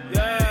so,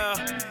 yeah.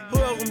 Who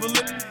else gon'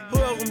 believe? Who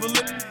else gon'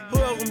 believe? Who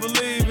else gon'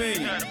 believe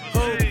in you?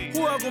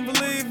 Who else gon'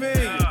 believe in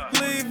you?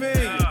 Believe in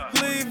you.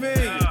 Believe in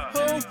you.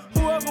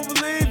 Who else gon'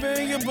 believe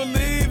in you?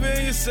 Believe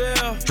in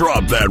yourself.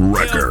 Drop that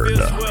record.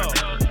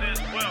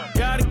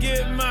 Gotta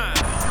get mine.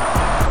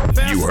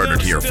 You heard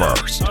it here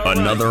first.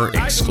 Another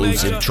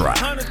exclusive track.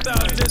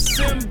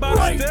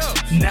 Right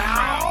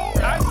now.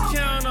 I can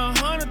count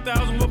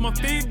 100,000, but my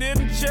feet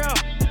didn't chill.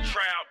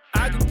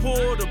 I can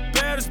pull the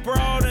baddest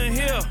broad in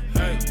here.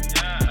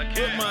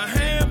 With my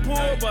hand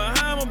pulled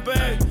behind my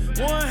back,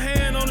 one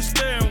hand on the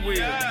steering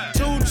wheel.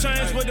 2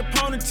 chains with the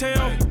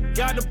ponytail.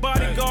 Got the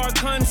bodyguard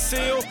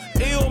concealed.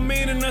 Ill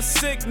meaning a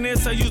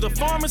sickness. I use the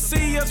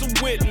pharmacy as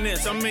a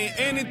witness. I mean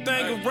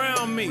anything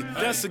around me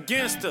that's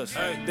against us,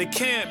 they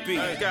can't be.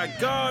 Got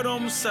God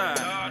on my side.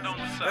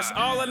 That's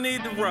all I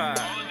need to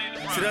ride.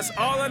 So that's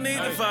all I need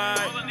to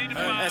vibe.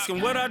 Asking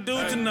what I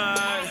do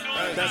tonight.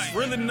 That's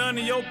really none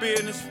of your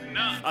business.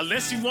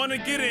 Unless you wanna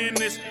get in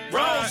this.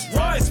 Rolls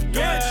Royce,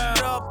 bitch.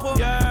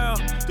 Yeah,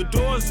 the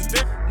doors is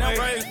there.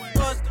 Right.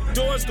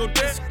 Doors go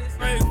there.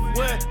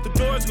 Where the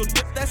doors go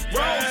that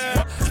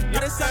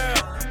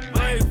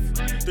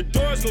the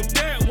doors go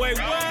that way.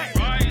 What?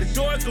 The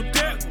doors go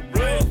that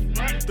way.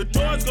 The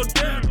doors go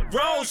that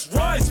Rolls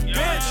Royce,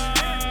 bitch.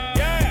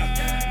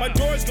 Yeah, my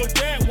doors go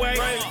that way.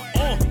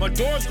 My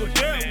doors go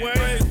that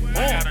way.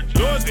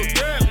 Doors go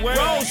that way.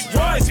 Rolls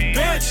Royce,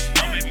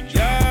 bitch.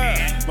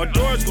 Yeah, my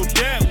doors go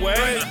that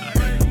way.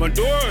 My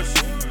doors.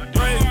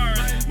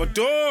 My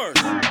doors.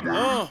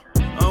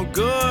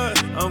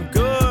 I'm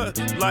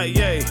good, like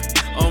yay.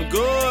 I'm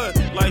good,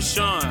 like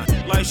Sean,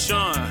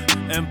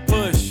 and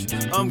Push.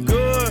 I'm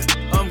good,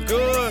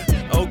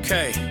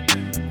 okay.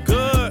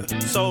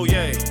 Good, so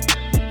yay.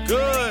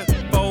 Good,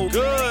 bo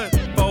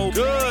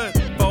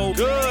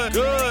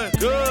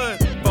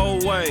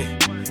way.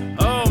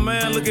 Oh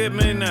man, look at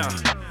me now.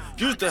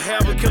 Used to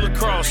have a killer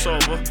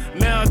crossover.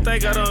 Now I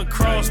think I done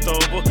crossed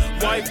over.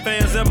 White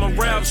fans at my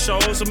rap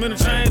shows. So many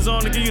chains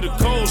on to give you the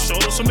cold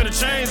shoulder. So many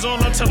chains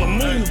on, I tell them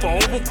move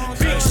over.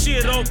 Big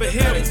shit over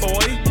here,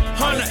 boy.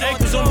 100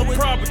 acres on the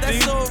property.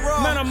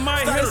 Man, I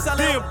might hit a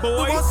deal,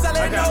 boy. We won't sell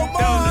it no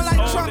more.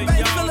 Like Trump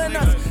ain't feeling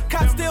us.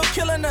 Cops still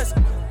killing us.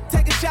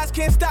 Taking shots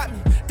can't stop me.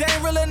 They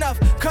ain't real enough.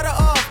 Cut her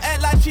off,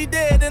 act like she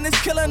dead, and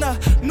it's killing her.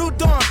 New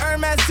dawn,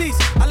 Hermes seats.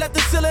 I left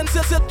the ceiling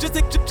sip just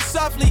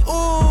softly.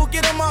 Ooh,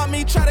 get him on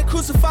me. Try to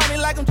crucify me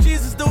like I'm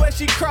Jesus. The way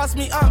she crossed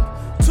me, I'm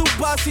too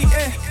bossy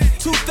and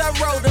too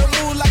thorough. To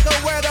move like a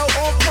weirdo,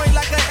 on point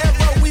like an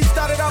arrow. We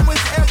started off with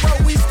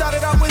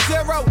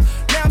zero.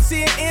 Now I'm I'm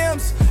seeing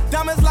M's.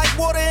 Diamonds like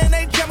water and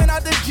they jumping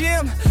out the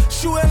gym.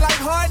 Shooting like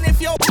Harden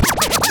if yo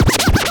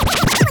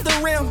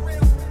the rim.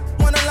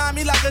 Wanna line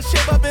me like a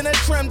shape up in a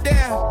trim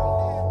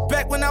down.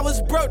 Back when I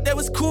was broke, they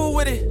was cool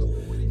with it.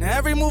 Now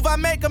every move I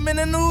make, I'm in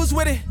the news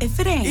with it. If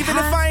it ain't Even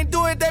hot, if I ain't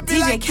do it, they be DJ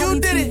like, Kelly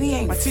you did TV it.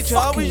 ain't My teacher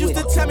fucking always used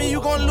with to it. tell me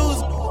you gon' lose.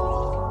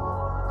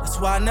 That's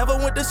why I never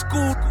went to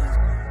school.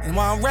 And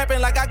why I'm rapping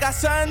like I got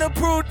something to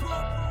prove.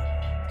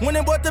 When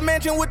they bought the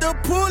mansion with the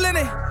pool in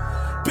it.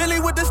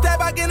 Billy with the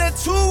stab, I get a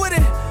 2 with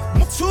it.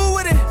 More 2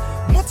 with it.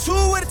 More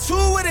 2 with it, 2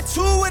 with it,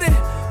 2 with it.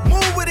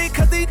 Move with it,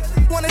 cause they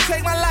wanna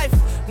take my life.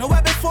 No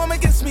weapon form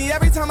against me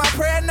every time I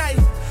pray at night.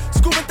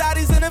 Scooping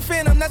thotties in the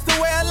phantom, that's the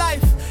way of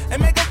life.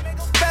 And make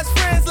best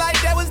friends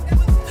like that was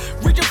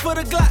reaching for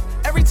the Glock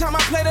every time I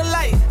play the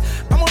light.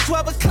 I'm on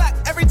 12 o'clock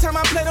every time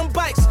I play them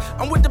bikes.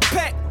 I'm with the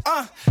pack,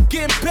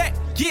 getting back,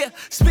 yeah,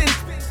 spitting,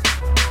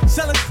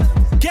 selling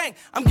gang.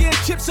 I'm getting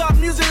chips off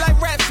music like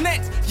rap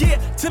snacks, yeah.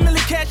 10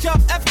 million cash off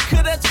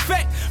Africa, that's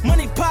fact.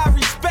 Money, power,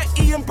 respect,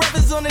 Ian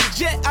brothers on the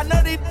jet. I know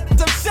they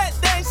upset,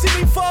 they ain't see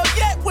me fall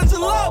yet. When's the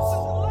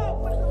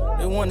love?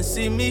 They wanna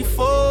see me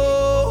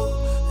fall,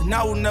 and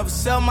I will never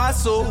sell my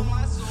soul.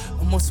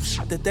 I'm on some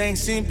shit that they ain't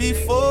seen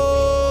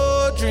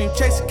before. Dream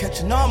chasing,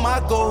 catching all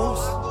my goals.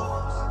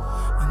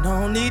 And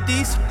I don't need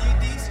these.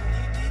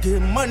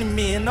 Get money,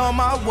 me and all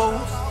my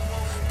woes.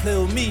 Play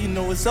with me, you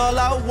know it's all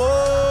I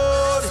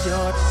want.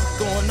 Y'all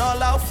going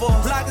all out for.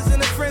 Bloggers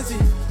in a frenzy.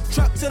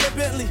 Truck to the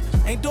Bentley.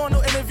 Ain't doing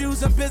no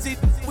interviews, I'm busy.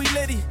 We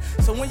litty.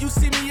 So when you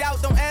see me out,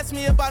 don't ask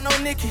me about no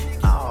Nicki.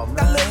 Oh, man.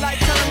 I look like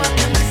telling my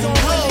business on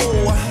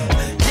Willie.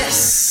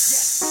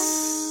 Yes.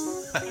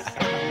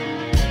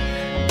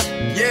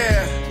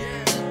 Yeah.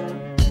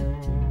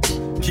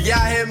 Can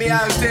y'all hear me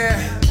out there?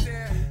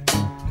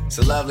 It's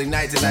a lovely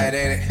night tonight,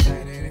 ain't it?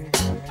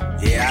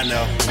 Yeah, I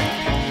know.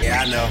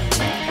 Yeah, I know.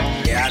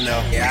 Yeah, I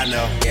know. Yeah, I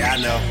know. Yeah, I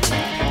know.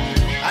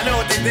 I know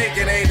what they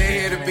thinking, ain't they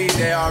here to be?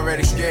 They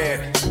already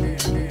scared.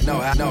 No,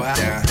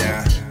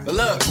 down. But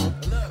look,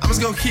 I'm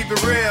just gonna keep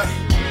it real.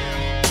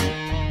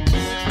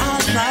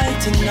 I'd like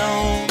to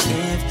know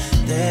if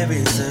there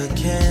is a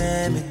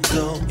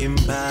chemical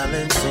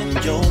imbalance in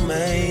your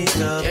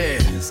makeup. Yeah,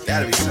 there's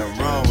gotta be something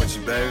wrong with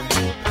you,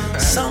 baby.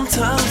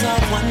 Sometimes I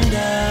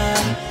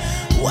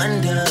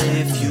wonder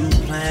if you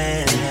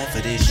plan half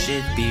of this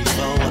shit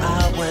before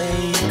I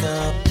wake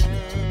up.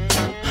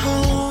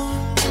 Oh,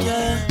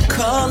 yeah,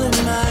 calling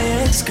my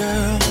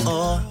ex-girl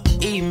or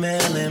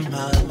emailing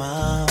my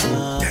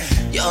mama.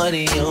 You're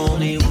the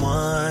only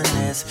one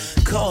that's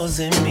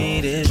causing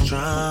me this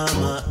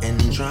drama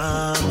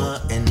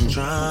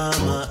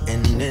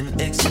and then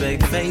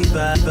expect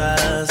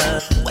favors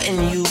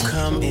when you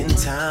come in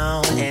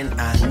town. And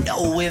I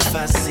know if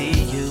I see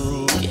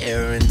you,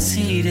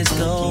 guaranteed it's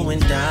going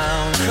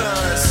down.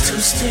 Cause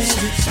to stay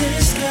with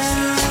this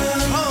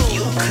girl,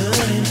 you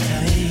couldn't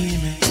pay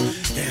me.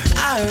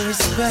 I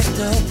respect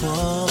a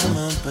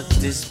woman, but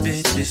this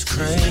bitch is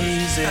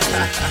crazy.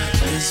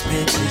 This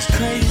bitch is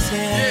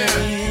crazy.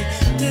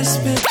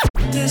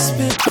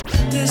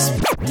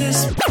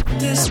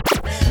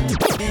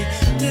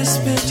 This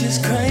bitch is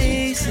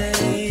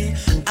crazy.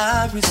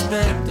 I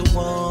respect the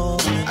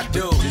woman. I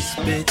do. This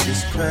bitch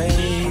is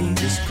crazy.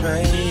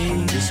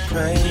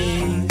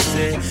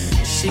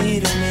 She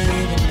don't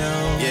even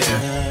know.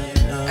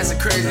 Yeah. That's the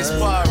craziest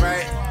part,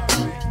 right?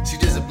 She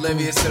just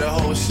oblivious to the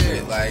whole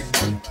shit. Like,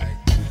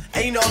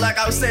 and you know, like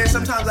I was saying,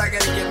 sometimes I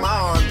gotta get my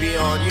R&B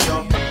on, you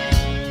know.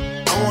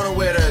 I wanna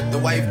wear the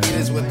white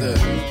beaters with the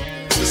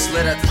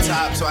slit at the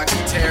top so I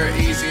can tear it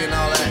easy and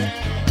all that.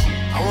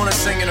 I wanna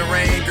sing in the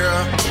rain,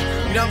 girl.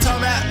 You know what I'm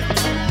talking about?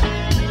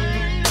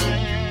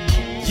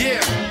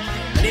 Yeah.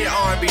 I need an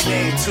R&B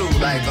name too,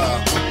 like I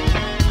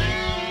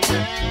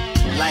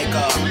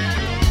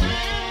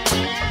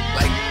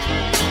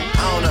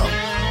don't know. I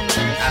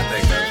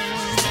think of it.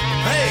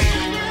 Hey!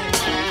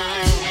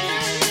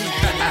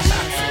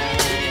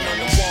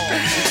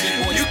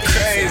 You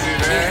crazy,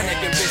 man.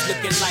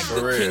 Looking like For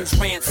the real. king's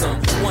ransom.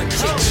 One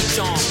chick each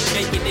arm,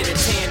 making it a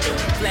tandem.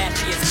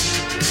 Flashiest,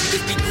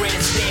 this be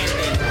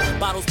grandstanding.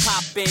 Bottles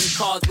popping,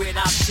 cars with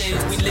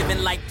options. We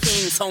living like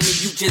kings,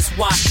 homie, you just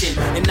watching.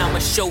 And I'ma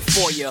show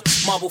for ya,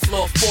 marble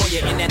floor for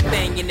ya. And that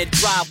thing in the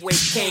driveway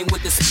came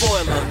with the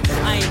spoiler.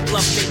 I ain't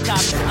bluffing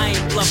cops,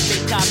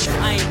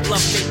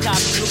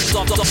 Lose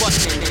off the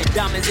bustin'.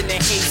 Diamonds in the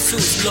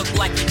Jesus look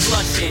like he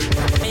blushing.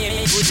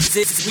 And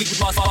resist, we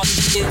must all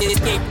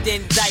escaped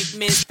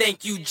indictments.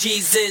 Thank you,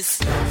 Jesus.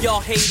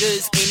 Y'all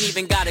haters ain't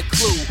even got a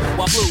clue.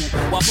 While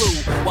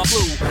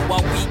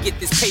we get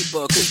this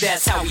paper, cause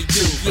that's how we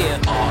do. Yeah.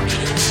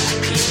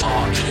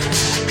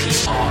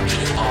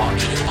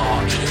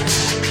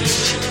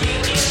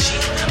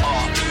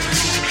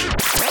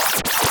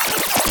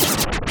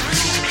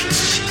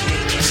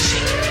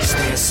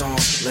 Stance on,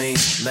 lean,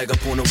 leg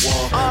up on the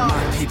wall.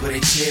 My people,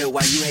 they chill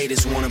while you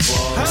haters wanna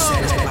ball.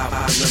 Satisfied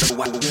by a little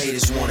while you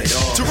haters want it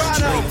all. You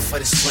waiting for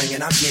the spring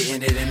and I'm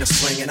getting it in the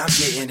spring and I'm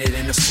getting it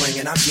in the spring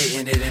and I'm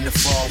getting it in the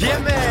fall. Yeah,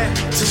 man.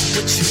 Do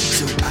what you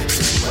do, I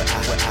do what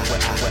I do.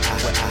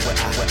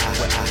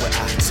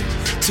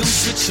 Do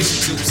what you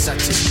do, I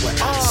do what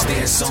I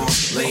stance on,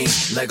 lean,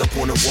 leg up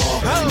on the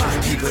wall. My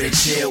people, they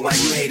chill while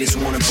you haters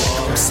wanna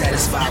ball. I'm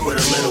satisfied with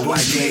a little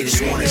while you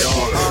haters want it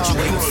all. You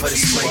waiting for the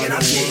spring and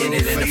I'm getting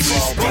it in the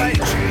fall. Do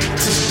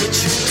what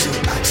you do,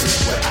 I do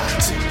what I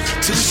do.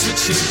 Do what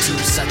you do,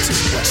 I do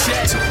what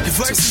I do. The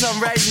verses I'm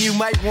writing, you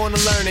might wanna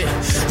learn it.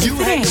 You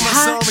hating my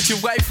song, but your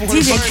wife wanna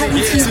DJ burn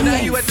it. Kelly So now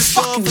TV you at the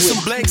store for some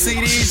blank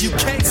CDs. You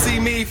can't see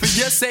me, for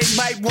your sake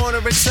might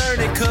wanna return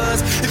it.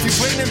 Cause if you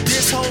bring them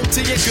this home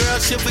to your girl,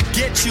 she'll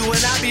forget you.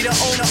 And I'll be the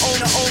owner,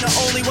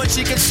 only one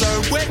she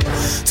concerned with.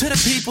 To the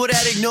people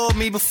that ignored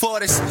me before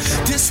this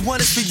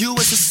one is for you,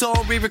 it's a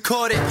song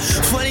re-recorded.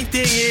 Funny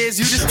thing is,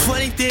 you just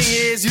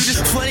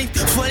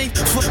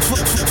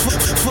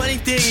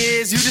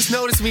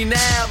noticed me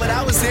now, but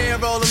I was there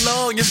all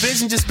along. Your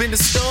vision just been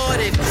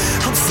distorted.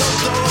 I'm so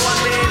thorough,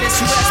 I land this.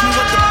 You asked me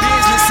what the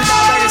business, and I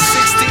write at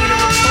 16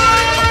 and report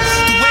it.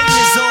 The waiting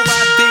is over,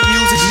 I think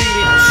music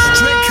needed.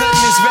 Dre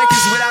cutting his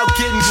records without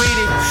getting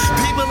weeded.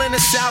 People in the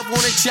South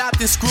want it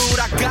chopped and screwed.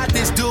 I got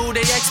this dude,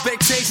 they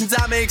expectations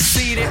I'ma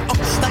exceed it.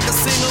 Like a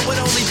singer with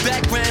only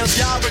backgrounds,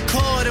 y'all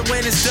record and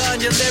when it's done,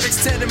 your lyrics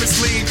tend to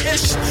mislead.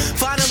 Ish.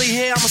 Finally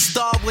here, I'ma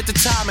start with the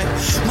timing.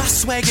 My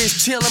swagger is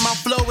chillin', my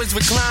flow is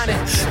reclining.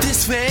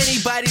 This for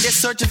anybody that's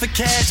searching for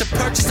cash or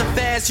purchasing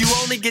fast. You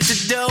only get the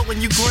dough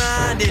when you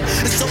grind it.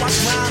 And so I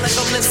grind like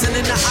I'm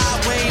listening to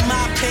highway.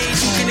 My pain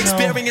you can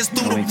experience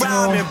through the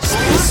rhyming.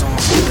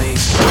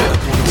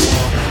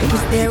 It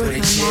was there with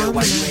my mom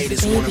when I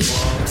was a baby.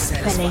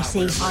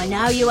 Felicie, I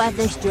know you have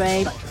this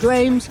dream, but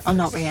dreams are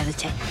not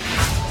reality.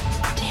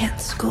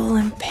 Dance school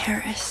in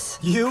Paris.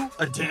 You?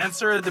 A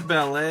dancer at the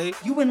ballet?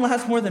 You wouldn't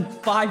last more than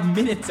 5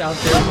 minutes out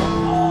there.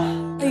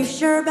 Are you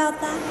sure about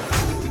that?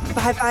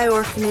 Bye-bye,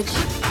 orphanage.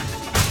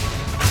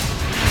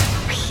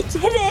 We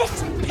did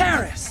it!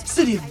 Paris!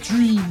 City of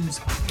dreams.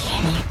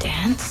 Can you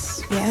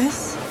dance?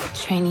 Yes.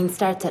 Training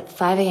starts at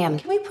 5 a.m.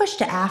 Can we push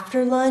to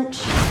after lunch?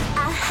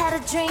 I had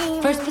a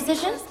dream. First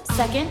position,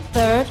 second,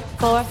 third,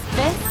 fourth,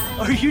 fifth.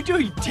 Are you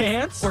doing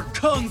dance or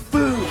kung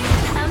fu?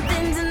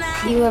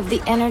 You have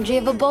the energy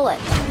of a bullet.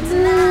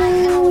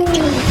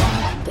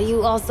 But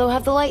you also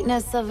have the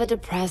lightness of a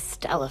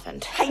depressed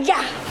elephant.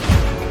 Yeah.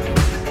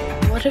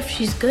 What if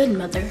she's good,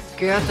 Mother?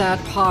 Get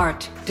that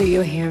part. Do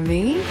you hear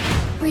me?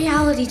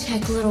 Reality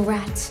check, little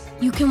rat.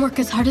 You can work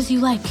as hard as you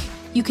like.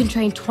 You can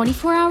train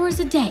 24 hours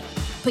a day.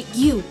 But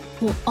you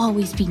will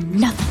always be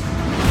nothing.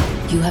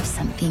 You have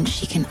something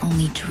she can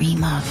only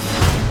dream of.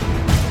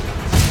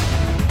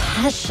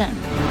 Passion.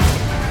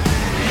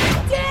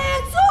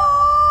 Dance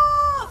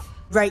off!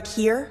 Right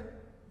here,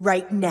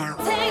 right now.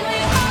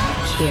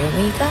 Here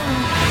we go.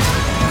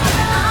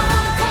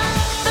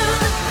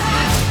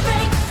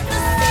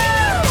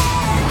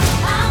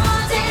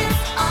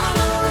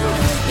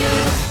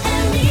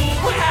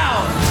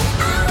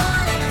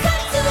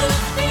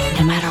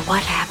 No matter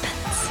what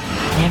happens,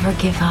 never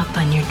give up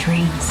on your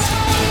dreams.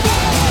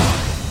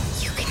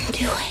 You can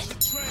do it.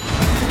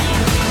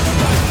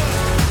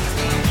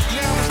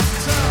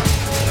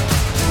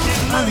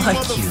 I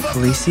like you,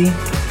 Felicie.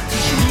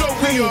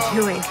 What are you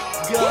doing?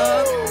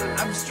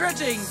 I'm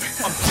stretching.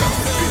 I'm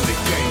tough in the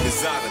game,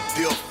 is out of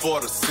deal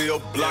for the cell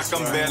block.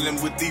 I'm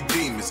battling with these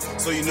demons,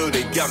 so you know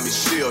they got me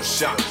shell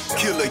shocked.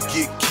 Killer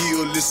get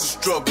killed, it's a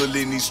struggle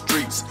in these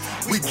streets.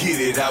 We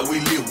get it how we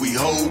live, we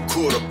hold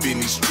caught up in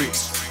these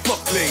streets.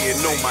 Fuck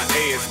playing on my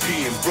ass,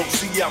 being broke.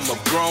 See, I'm a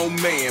grown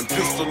man.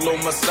 Pistol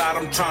on my side,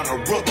 I'm trying to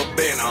rubber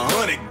band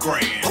 100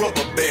 grand.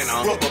 Rubber band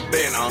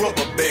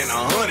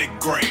 100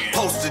 grand.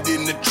 Posted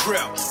in the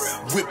trap,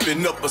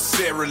 whipping up a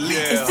Sarah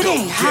Lee.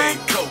 Cocaine,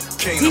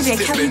 cocaine, I'm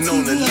stepping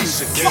on the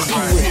leash. I'm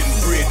getting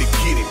bread to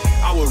get it.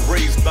 I was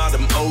raised by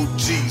them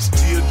OGs.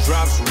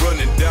 Teardrops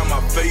running down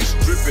my face,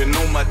 dripping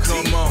on my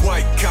team.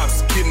 White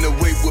cops getting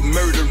away with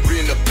murder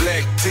in a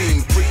black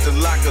team. Quick to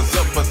lock us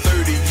up for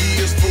 30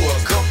 years for a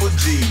couple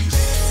G's.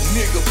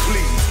 Nigga,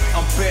 please,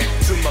 I'm back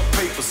to my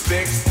paper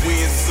stacks.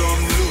 Win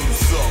some, lose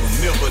some,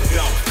 never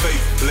doubt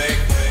faith black.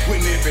 When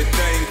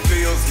everything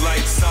feels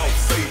lights out,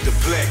 fade to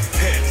black.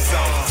 Hats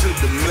off to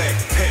the black,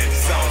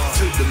 hats off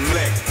to the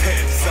black,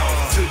 hats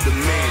off to the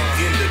man.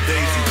 In the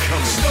days he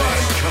coming back,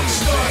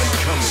 coming back,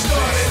 coming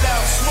back. Started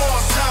out small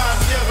time,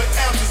 never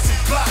ounces of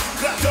block.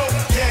 Dope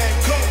gang,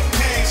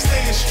 cocaine,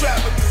 staying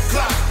strapped with the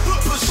clock.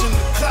 Pushing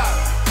the clock,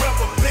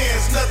 rubber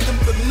bands, nothing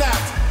but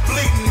knots.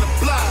 Bleeding the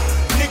block,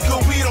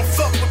 nigga, we don't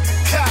fuck with the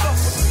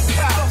cops.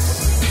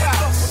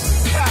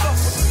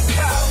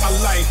 I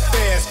like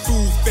fast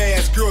food,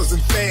 fast girls,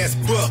 and fast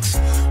bucks.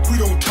 We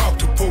don't talk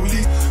to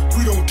police.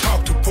 We don't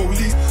talk to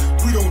police.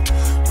 We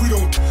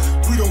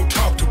don't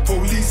talk to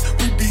police.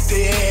 We beat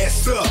their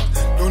ass up.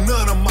 No,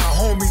 none of my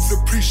homies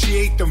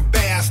appreciate them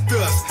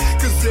bastards.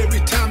 Cause every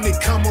time they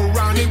come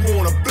around, they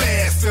wanna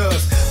blast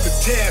us. The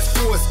task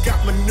force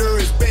got my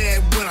nerves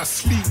bad when I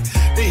sleep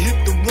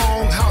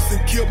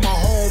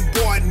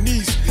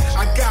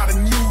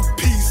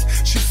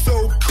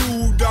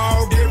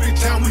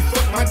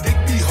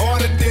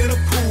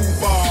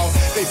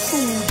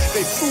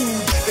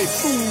They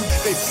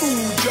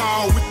fooled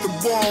y'all with the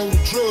wrong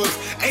drugs.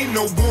 Ain't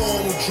no war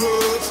on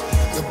drugs,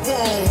 the war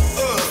on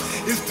us.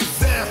 It's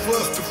designed for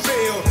us to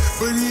fail,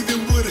 but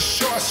even with a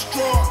short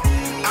straw,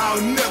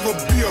 I'll never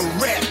be a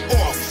rat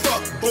or a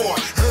fuck boy.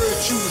 Heard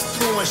you was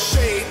throwing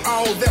shade,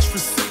 all that's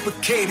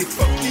reciprocated.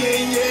 Fuck you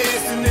in your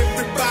ass and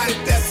everybody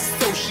that's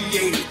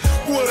associated.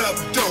 What up,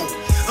 dope?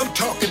 I'm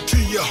talking to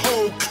your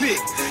whole clique.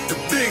 The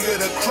bigger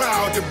the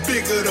crowd, the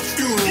bigger the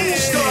funeral. Yeah.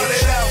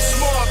 Started out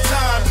small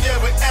time, yeah,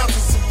 with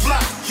ounces of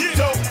block.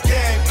 Dope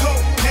gang,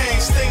 cocaine,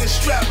 staying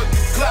strapped with the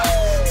Glock.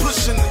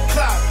 Pushing the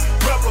clock,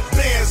 rubber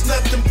bands,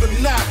 nothing but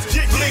knots.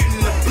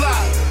 Bleeding the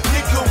block,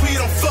 nigga, we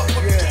don't fuck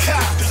with the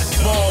cops.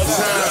 Small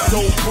time,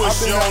 don't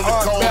push you on the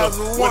corner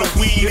where the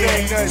weed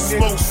at.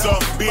 Smoke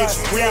some, bitch,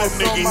 real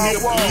nigga here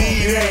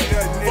bleed at.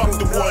 Fuck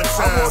the one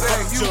time,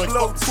 fuck judge,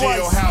 fuck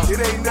jailhouse. It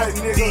ain't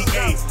nothing,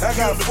 nigga. I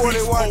got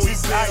 40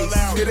 watches ice.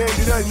 It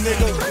ain't nothing,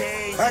 nigga.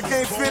 I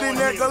can't fit in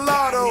that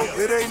gelato.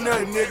 It ain't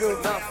nothing, nigga.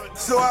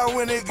 So I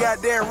went and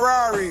got that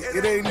Rari.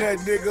 It ain't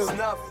nothing, nigga.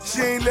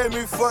 She ain't let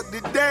me fuck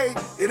today.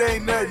 It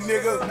ain't nothing,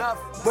 nigga.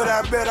 But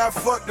I bet I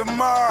fuck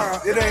tomorrow.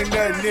 It ain't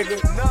nothing, nigga.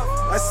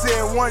 I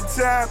said one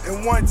time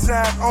and one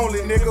time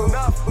only, nigga.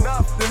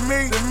 To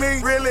me,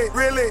 really,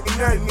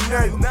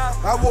 nothing.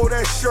 I wore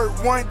that shirt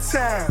one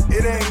time.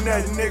 It ain't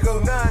nothing,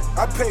 nigga.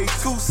 I paid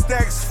 2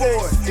 stacks for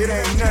it. It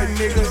ain't nothing,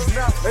 nigga.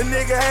 A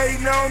nigga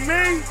hating on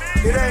me.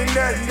 It ain't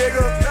nothing,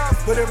 nigga.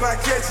 But if I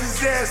catch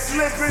his ass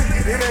slipping,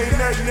 it ain't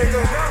nothing,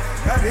 nigga.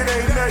 It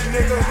ain't nothing,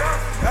 nigga.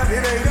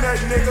 It ain't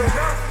nothing, nigga.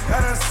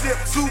 I done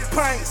sipped 2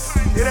 pints.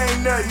 It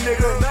ain't nothing,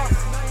 nigga.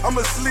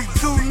 I'ma sleep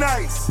 2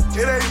 nights.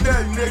 It ain't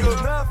nothing,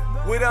 nigga.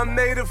 We done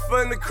made it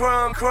from the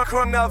crumb,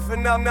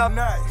 nothing,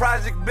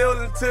 Project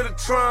building to the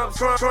trump,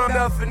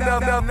 nothing,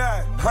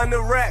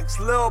 100 racks,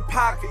 little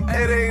pocket,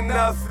 it ain't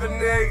nothing,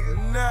 nigga.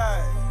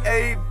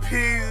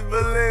 APs,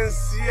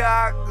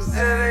 Balenciagas,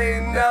 it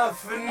ain't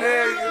nothing,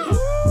 nigga.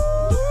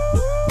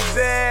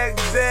 Bag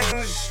in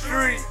the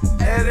street,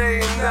 it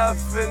ain't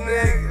nothing,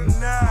 nigga.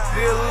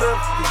 They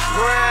lift the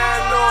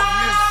grind off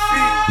your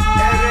feet,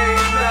 it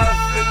ain't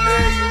nothing,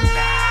 nigga.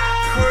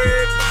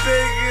 Crib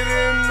bigger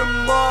than the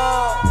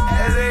mall,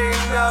 it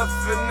ain't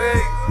nothing,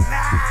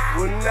 nigga.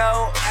 With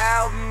no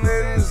album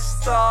in the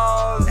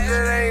stars,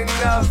 it ain't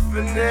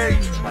nothing,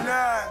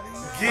 nigga.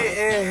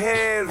 Getting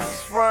head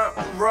front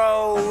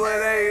row,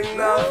 it ain't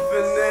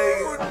nothing,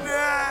 nigga.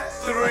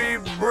 3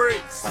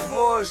 bricks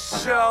for a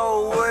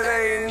show, it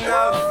ain't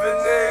nothing,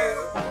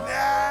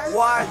 nigga.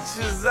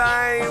 Watches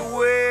I ain't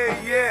wear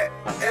yet,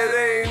 it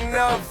ain't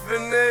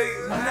nothing,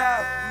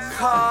 nigga.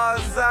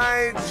 Cars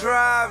I ain't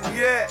drive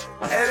yet,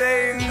 it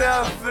ain't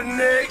nothing,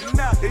 nigga.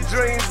 The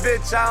dream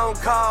bitch I don't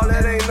call,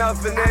 it ain't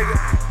nothing, nigga.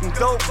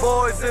 Dope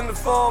boys in the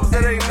Forbes,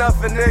 it ain't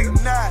nothing, nigga.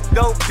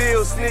 Dope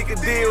deal, sneaker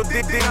deal,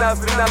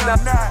 nothing,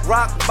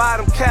 Rock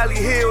bottom, Cali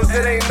Hills,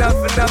 it ain't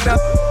nothing,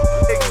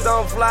 Niggas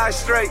don't fly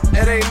straight,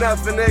 it ain't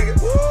nothing, nigga.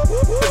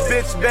 The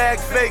bitch bag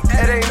fake,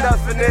 it ain't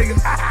nothing, nigga.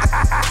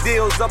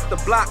 Deals up the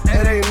block,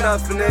 it ain't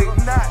nothing, nigga.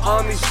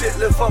 Army shit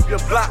lift up your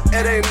block,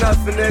 it ain't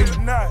nothing, nigga.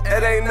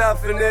 It ain't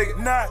nothing,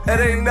 nigga. It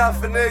ain't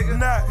nothing,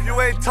 nigga. You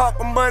ain't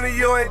talking money,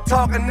 you ain't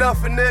talking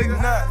nothing, nigga.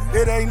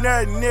 It ain't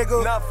nothing,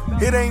 nigga.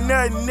 It ain't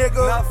nothing,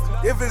 nigga.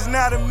 If it's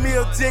not a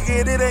meal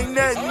ticket, it ain't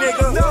nothing,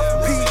 nigga.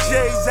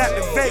 PJs out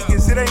to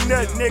Vegas, it ain't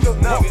nothing, nigga.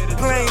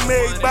 Plane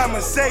made by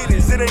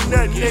Mercedes, it ain't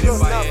nothing, nigga.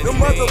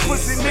 Them other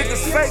pussy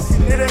niggas fake,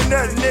 it ain't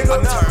nothing,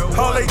 nigga.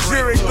 All they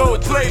jury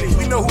gold plated,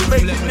 we know who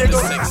made it,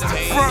 nigga.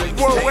 Front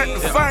row at the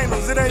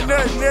finals, it ain't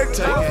nothing,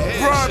 nigga.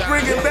 Broad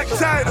bringing back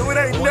title, it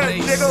ain't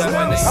nothing, nigga. I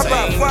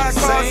bought 5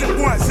 cars at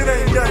once, it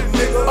ain't nothing,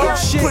 nigga. Oh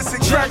shit, pussy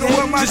cracker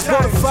with my just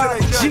bought a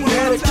 5G,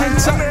 had a king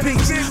tuck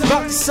piece,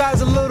 about the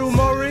size of Little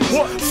Maurice.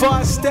 Before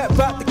I step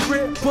out the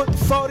crib, put the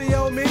 40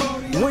 on me.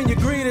 When you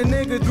greet a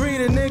nigga,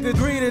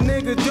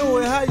 do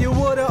it how you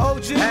would a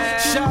OG.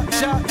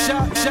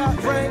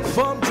 Shot, ring,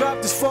 bum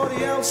drop this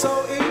 40 ounce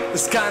OE.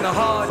 It's kinda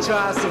hard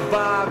trying to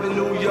survive in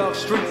New York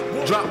streets.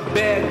 Drop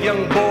bag,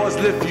 young boys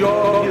lift you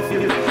off.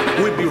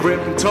 We be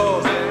ripping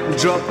tours.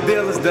 Drug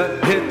dealers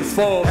that hit the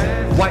falls.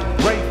 White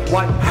rape,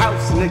 white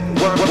house, nigga,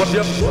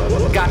 worship.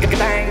 Got a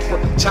thing for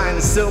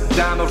China silk,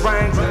 diamond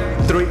rings.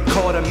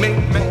 3/4 mink,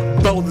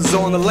 boulders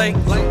on the lake.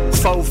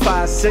 4,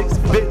 5, 6,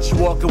 bitch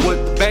walking with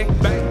the bank.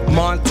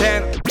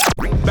 Montana,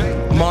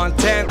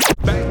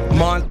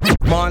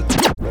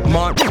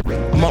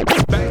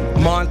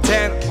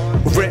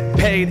 rent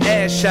paid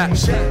ass shot.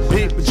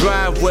 People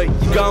driveway,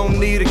 you gon'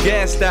 need a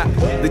gas stop.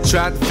 They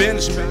tried to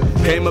finish me,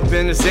 came up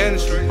in this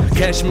industry.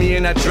 Catch me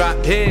and I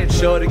drop head,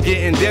 sure to get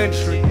in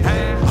dentistry.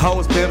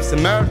 Hoes, pimps,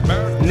 and murder,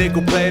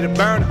 nigga play the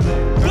burner.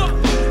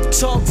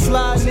 Talk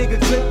fly, nigga,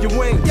 clip your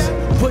wings.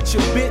 Put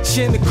your bitch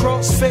in the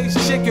crossface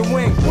chicken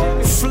wing.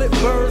 Flip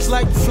birds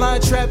like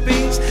flying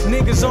trapeze.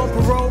 Niggas on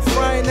parole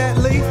frying that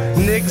leaf.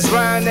 Niggas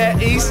riding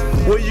that east. beast.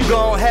 Well, you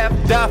gon'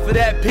 have to die for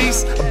that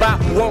piece. About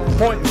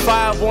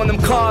 1.5 on them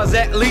cars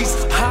at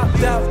least.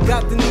 Hopped out,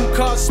 got the new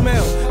car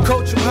smell.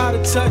 Coach him how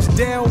to touch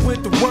down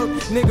with the work.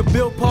 Nigga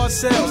Bill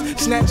Parcells.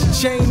 Snatch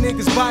a chain,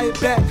 niggas buy it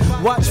back.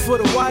 Watch for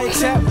the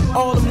wiretap.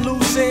 All them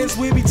loose ends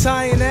we be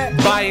tying that.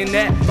 Buying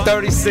that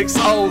 36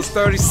 O's,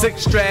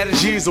 36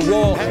 strategies of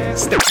war.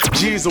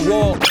 G's a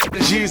wall,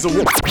 G's a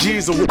wall,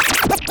 G's a wall.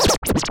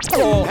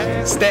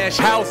 Stash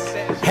house,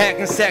 hack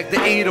and sack to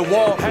eat a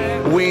wall.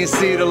 We ain't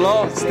see the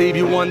law.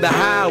 Stevie Wonder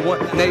high, one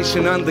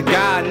nation under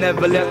God.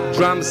 Never let the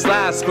drama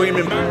slide,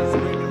 screaming.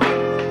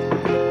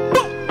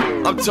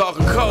 I'm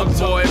talking coke,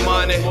 boy,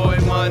 money.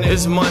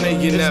 It's money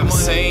you never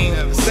seen.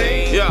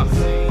 Yeah,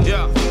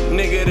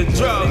 nigga, the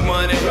drug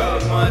money.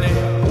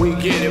 We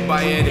get it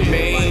by any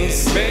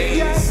means.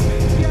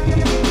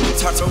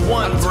 Touch a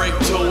 1, break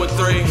 2 or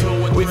 3.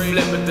 We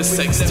flip it to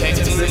 16.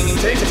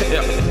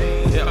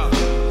 Yeah.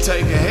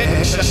 Take a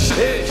headshot.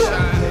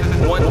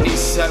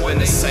 1D7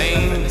 the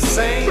same.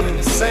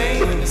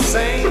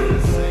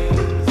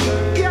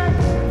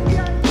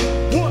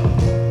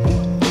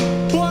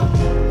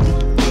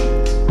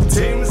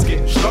 Team is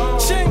getting strong.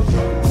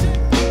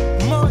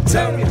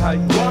 Tell me how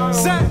you want.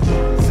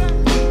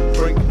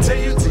 Bring it to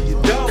you till you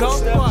don't.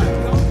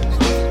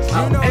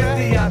 I'm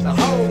empty out the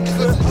hole.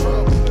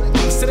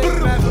 Instead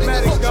of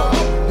mathematics, go.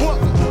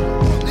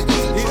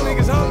 These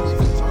niggas home.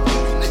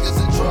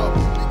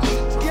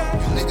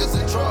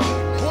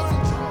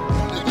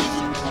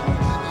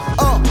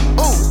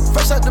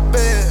 Fresh out the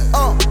bed,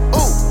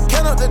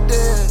 count up the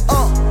dead,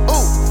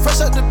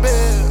 fresh out the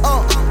bed,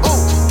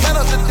 count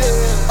up the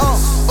dead,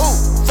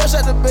 fresh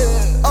out the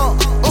bed,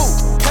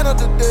 count up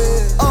the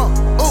dead,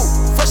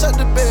 fresh out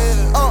the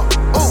bed,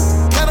 count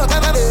up the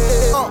dead,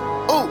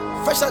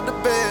 fresh out the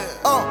bed,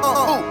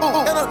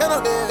 count up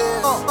the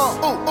dead,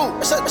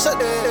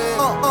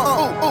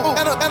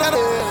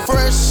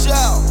 fresh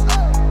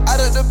out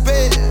of the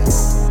bed,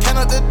 count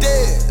up the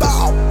dead,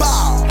 bow,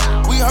 bow.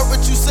 We heard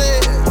what you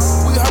said.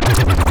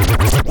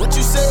 What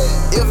you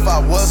said? If I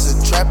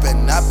wasn't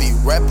trapping, I'd be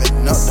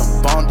rapping up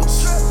them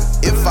bundles.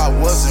 If I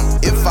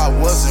wasn't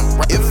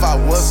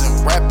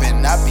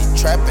rapping, I'd be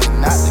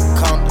trapping out the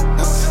condo.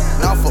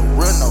 Now for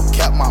real, no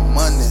cap, my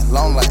money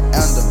long like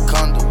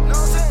anaconda.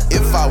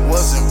 If I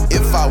wasn't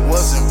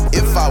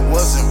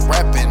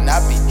rapping,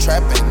 I'd be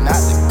trapping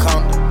out the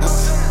condo.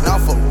 Now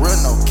for real,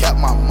 no cap,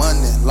 my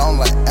money long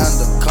like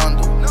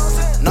anaconda.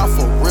 Now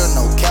for real,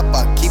 no cap,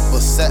 I keep a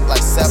set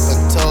like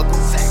Sapatoga.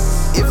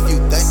 If you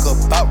think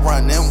about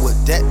running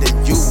with that,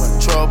 then you in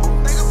trouble.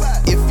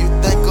 If you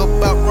think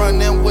about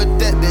running with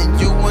that, then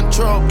you in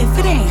trouble. If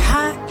it ain't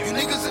hot,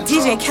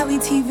 DJ Kelly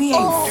TV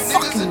ain't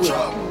fucking with.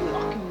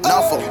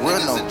 Now for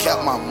real, no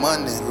cap, my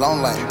money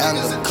long like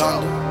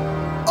anaconda.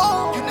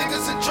 You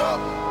niggas in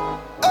trouble.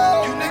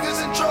 You niggas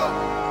in trouble.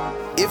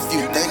 If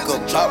you think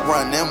about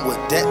running with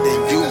that,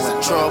 then you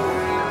in trouble.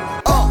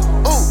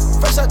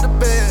 Fresh out the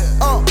bed,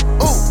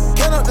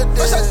 count up the dead,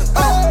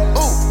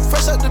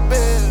 fresh out the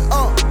bed,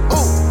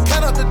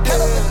 count up the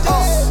dead,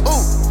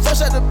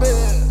 fresh out the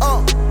bed,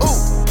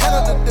 count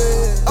up the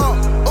dead,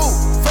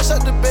 fresh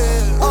out the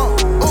bed,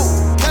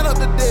 count up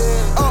the dead,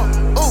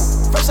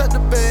 fresh out the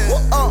bed,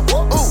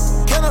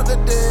 count up the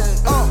dead,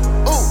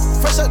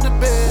 fresh out the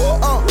bed,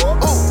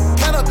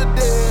 count up the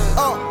dead,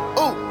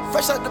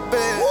 fresh out the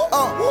bed,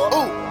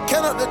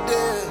 count up the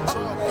dead,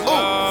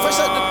 fresh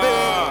out the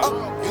bed,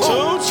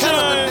 count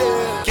up the dead.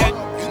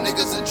 You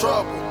niggas in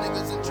trouble. You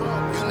niggas in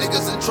trouble. You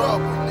niggas in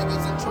trouble.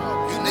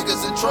 You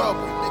niggas in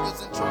trouble. You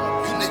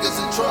niggas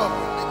in trouble.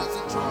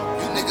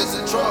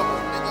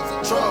 Trouble.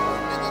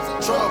 Niggas in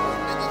trouble.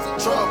 Niggas in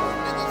trouble.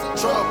 Niggas in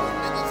trouble.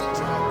 Niggas in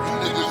trouble. You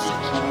niggas in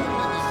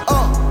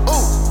trouble.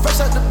 Fresh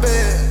out the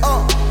bed.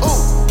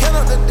 Count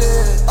up the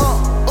dead.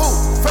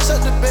 Fresh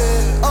out the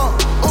bed.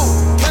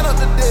 Count up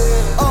the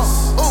dead.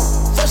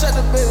 Fresh out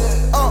the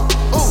bed.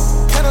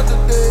 Count up the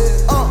dead.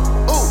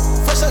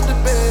 Fresh out the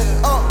bed.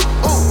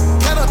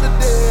 Count up the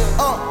dead.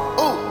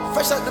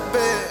 Fresh out the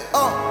bed.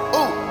 Count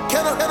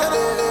up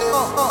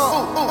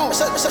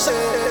the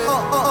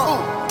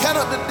dead. Count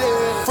up the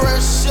dead.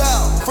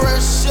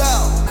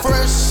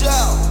 Fresh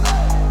out.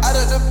 Out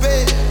of the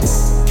bed.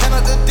 Count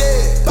up the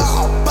dead.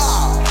 Bow,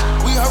 bow.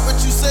 We heard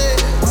what you said.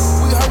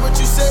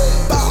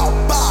 Bow,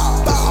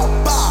 bow.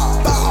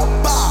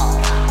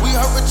 We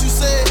heard what you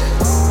said.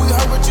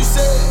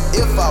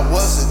 If I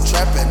wasn't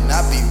trapping,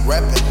 I'd be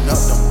rapping up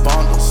them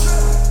bundles.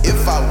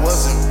 If I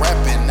wasn't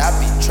rapping, I'd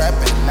be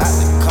trapping out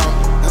the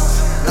condo.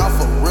 Now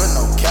for real,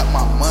 no cap,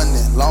 my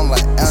money long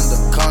like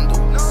anaconda.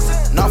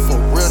 Now for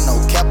real, no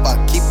cap, I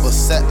keep a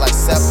set like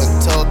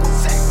Sapatoga.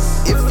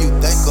 If you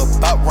think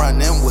about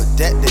running with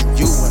that, then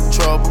you in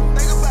trouble.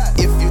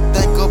 If you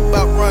think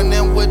about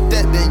running with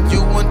that, then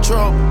you in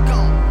trouble.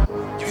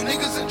 You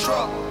niggas in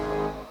trouble.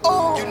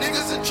 You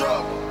niggas in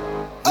trouble.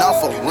 Now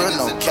for real,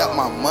 no cap,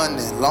 my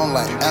money long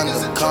like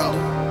anaconda.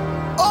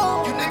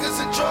 You niggas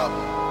in trouble.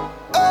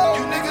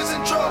 You niggas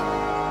in trouble.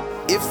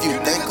 If you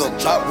think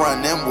about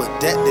running with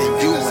that, then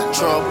you in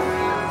trouble.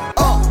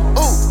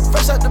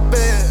 Fresh out the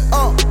bed.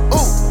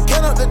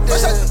 Count up the dead.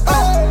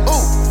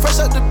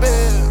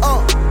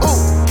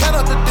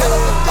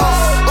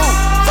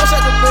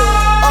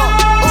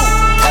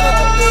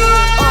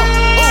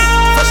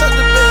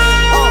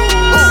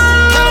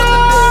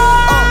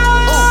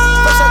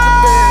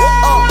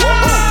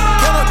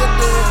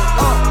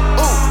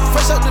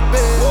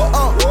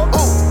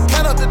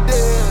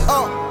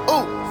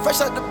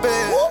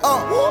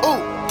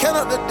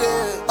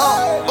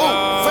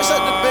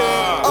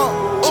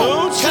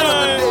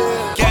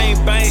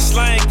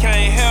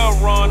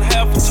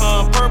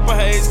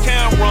 nowadays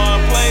can't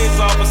run plays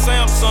off a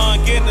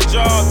Samsung, getting the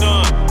job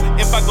done.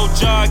 If I go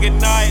jog at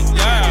night,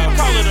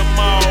 call it a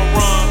mall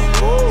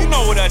run. You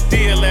know what I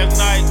did last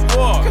night,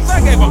 cause I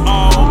gave her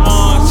all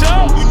months.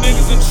 You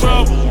niggas in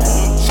trouble.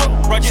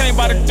 Right chain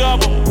by the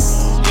double.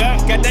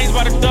 Got names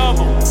by the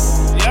double.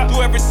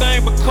 Do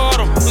everything but cut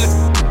them.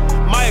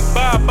 Might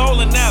buy a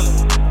bowling alley.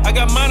 I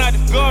got mine out the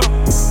gutter.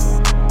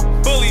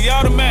 Fully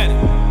automatic.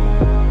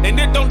 And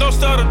it don't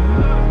stutter.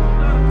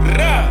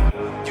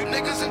 You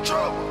niggas in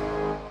trouble.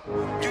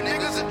 You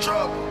niggas in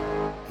trouble.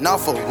 Now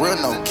for real,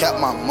 no cap,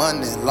 my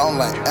money long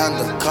like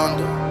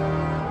anaconda.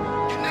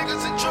 You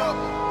niggas in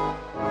trouble.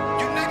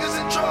 You niggas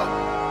in trouble.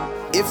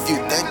 If you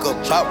think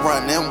about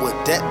running with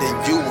that, then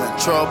you in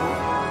trouble.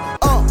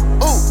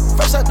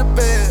 Fresh out the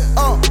bed.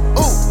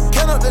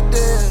 Count up the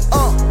dead.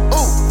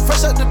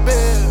 Fresh out the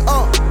bed.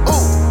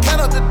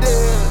 Count up the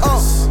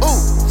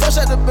dead. Fresh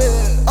out the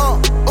bed.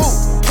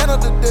 Count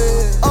up the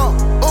dead.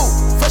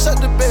 Fresh out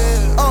the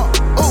bed.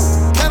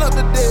 Count up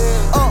the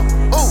dead.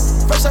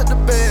 Fresh out the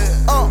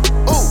bed.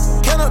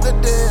 Count up the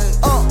dead.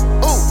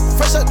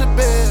 Fresh out the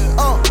bed.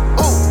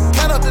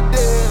 Count up the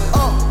dead.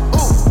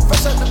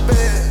 Fresh out the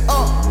bed.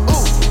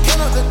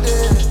 Count up the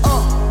dead.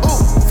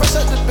 Fresh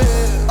out the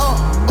bed.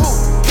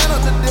 Count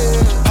up the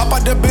dead. Hop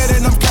out the bed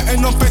and I'm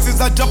counting them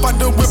faces. I jump out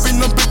the whip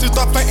and them bitches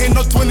start fainting.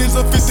 No 20s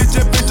or 50s,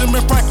 just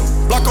Benjamin Franklin.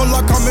 Block on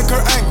lock, I'm in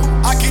Kurt Angle.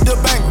 I keep the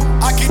bangle.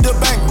 I keep the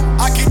bangle.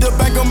 I keep the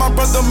bangle. My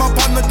brother, my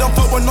partner, don't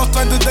fuck with no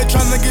strangers. They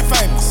tryna get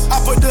famous.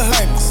 I put the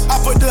hammers. I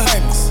put the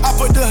hammers. I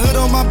put the hood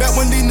on my back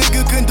when these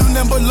niggas couldn't do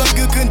nothing but love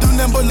it. Couldn't do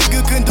nothing but look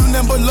it. Couldn't do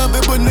nothing but love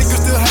it. But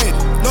niggas still hate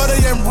it. No,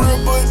 they ain't real,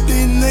 but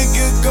these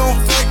niggas gon'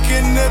 fake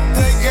it. If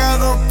they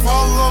got a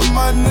problem,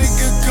 my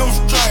nigga come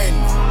straight.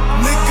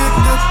 Niggas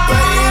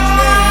debating,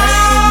 they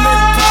hating, they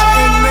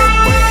plotting, they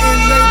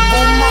waiting, they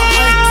want my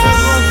ass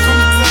till I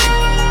come take.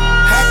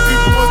 Happy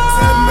people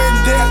tell me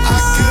that I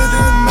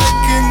couldn't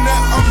make it.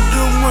 Now I'm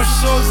doing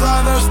shows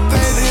out of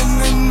state in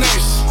the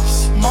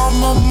nation. My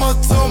mama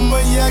told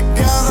me I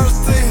gotta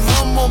stay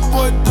humble,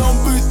 but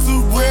don't be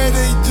too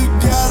ready. You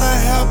gotta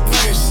have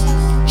patience.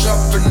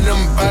 Dropping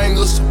them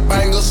bangles,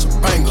 bangles,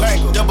 bangles.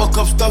 Double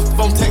cup stuff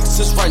from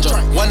Texas Ranger.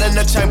 One in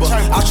the chamber.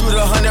 I shoot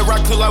 100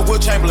 rock till like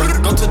Will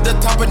Chamberlain. Go to the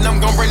top and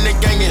I'm gon' bring the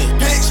gang in.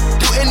 Bitch,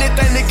 do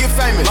anything to get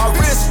famous. My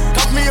wrist,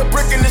 cost me a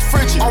brick in this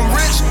fridge. I'm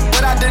rich,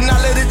 but I did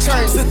not let it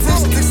change.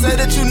 Statistics say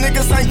that you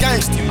niggas ain't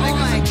gangsta.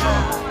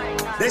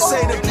 They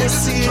say the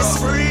pussy is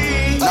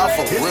free if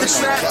the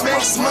trap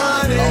makes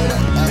money.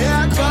 Here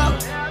I go.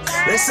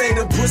 They say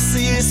the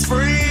pussy is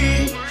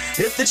free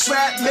if the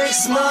trap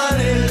makes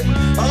money.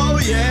 Oh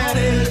yeah,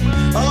 it.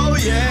 Oh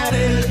yeah,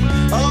 it.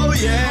 Oh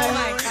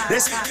yeah.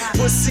 This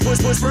pussy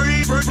was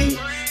free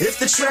if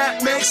the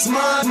trap makes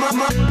money.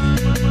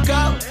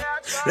 Go.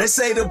 They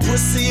say the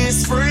pussy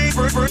is free.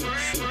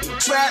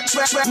 Trap,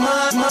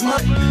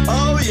 money.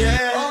 Oh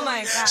yeah. Oh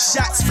my God.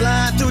 Shots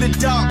flying through the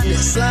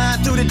darkness,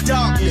 flying through the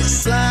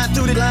darkness, flying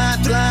through the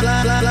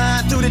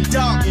flying through the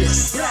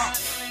darkness.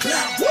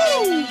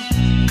 Woo!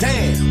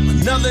 Damn,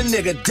 another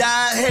nigga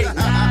died hating.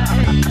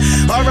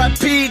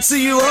 R.I.P. to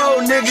you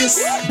hoe niggas.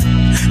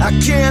 I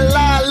can't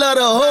lie, love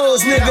the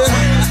hoes, nigga.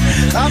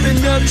 I've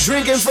been up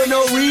drinking for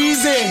no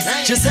reason.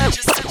 Just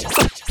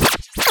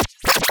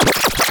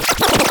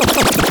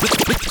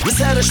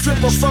had a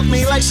stripper fuck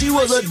me like she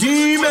was a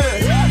demon.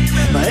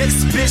 My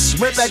ex-bitch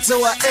went back to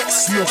her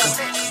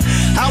ex-nigga.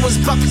 I was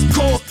about to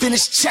go up in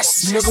his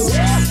chest,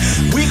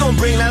 nigga. We gon'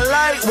 bring the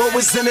light, what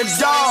was in the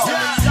dark.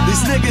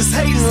 These niggas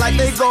hating like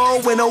they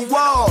gon' win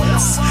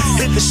awards.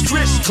 Hit the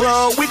strip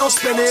club, we gon'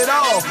 spend it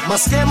all. My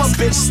scammer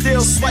bitch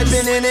still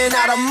swiping in and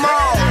out of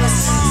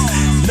malls.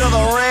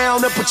 Another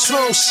round of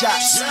Patron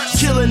shots.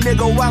 Kill a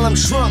nigga while I'm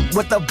drunk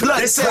with the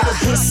blood. They say the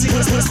pussy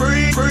was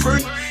free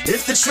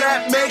if the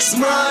trap makes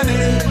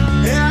money.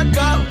 Here I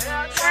go.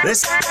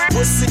 This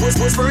pussy was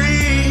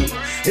free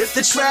if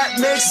the trap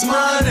makes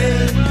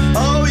money.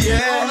 Oh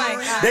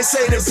yeah. They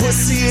say the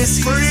pussy is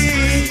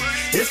free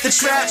if the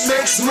trap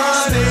makes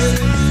money.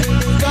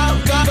 Go.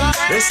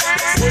 This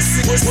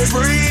pussy was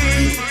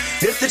free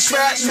if the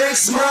trap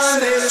makes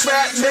money.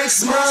 Trap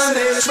makes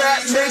money.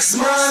 Trap makes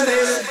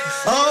money.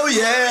 Oh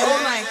yeah. Oh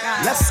my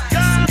God. Let's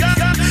go.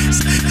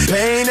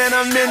 Pain and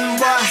I'm in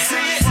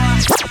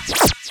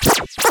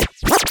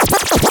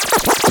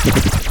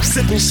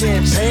sipping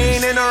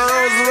champagne in a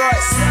Rolls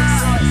Royce.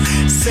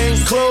 Same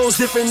clothes,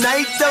 different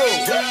night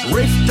though.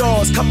 Riff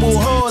doors, couple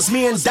hoes,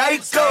 me and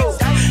Dyko.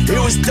 It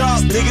was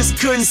dark, niggas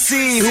couldn't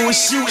see who was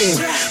shooting.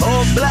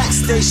 All black,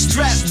 stay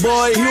strapped,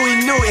 boy,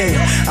 Huey Newton.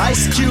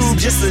 Ice Cube,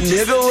 just a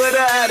nigga with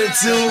an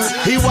attitude.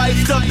 He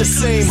wiped up the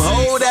same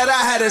hole that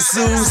I had at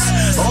Zeus.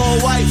 All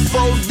white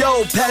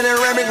photo,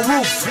 panoramic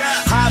roof.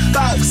 High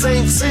bout,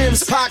 same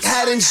Tim's, Pac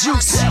hat and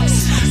juice.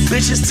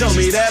 Bitches tell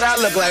me that I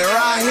look like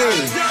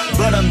Raheem,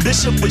 but I'm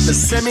Bishop with the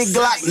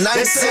semi-Glock 19.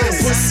 They say the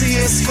pussy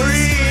is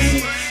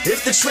free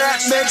if the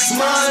trap makes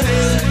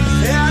money.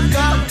 Here I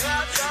go.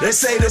 They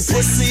say the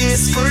pussy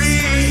is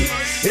free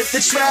if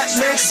the trap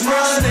makes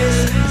money.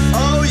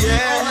 Oh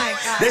yeah.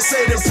 They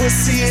say the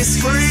pussy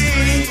is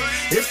free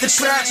if the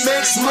trap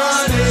makes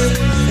money.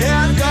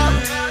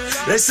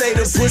 They say the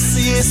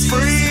pussy is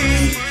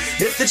free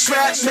if the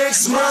trap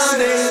makes money.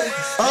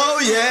 Oh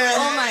yeah.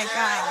 Oh my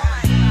God.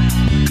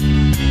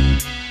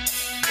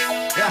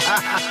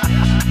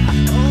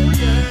 Oh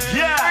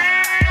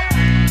Yeah.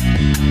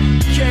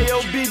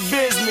 KOB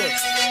business.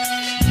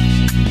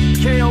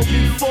 KOB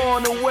 4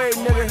 on the way,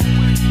 nigga.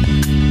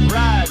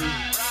 Riding.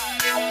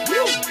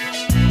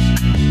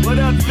 What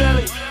up,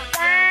 Philly?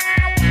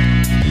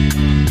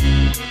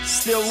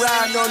 Still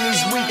riding on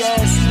these weak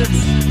ass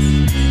niggas.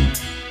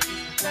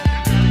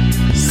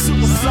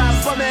 Super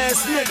fly bum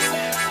ass niggas.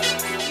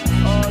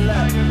 All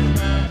that.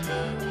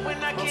 When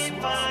I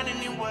can't find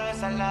any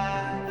words I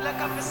lie, look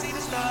up and see the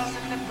stars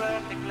in the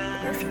perfect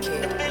line.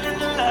 Feeling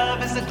the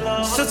love is a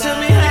glow. So tell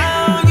me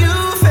how you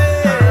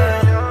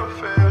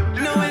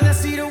feel, knowing I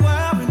see the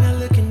world when I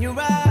look in your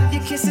eyes.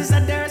 Your kisses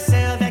are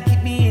Duracell that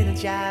keep me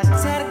energized.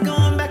 Instead of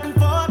going back and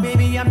forth,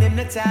 baby, I'm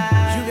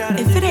hypnotized. You got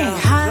if it ain't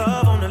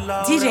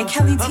hot, DJ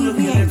Kelly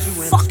TV ain't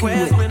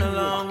fucking with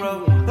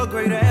me. A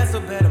greater ass, a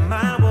better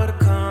mind, what a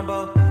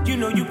combo. You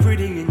know you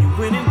pretty and you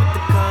winning with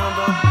the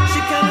combo. She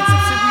kinda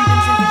tipsy, we been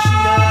drinking, she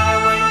the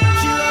highway.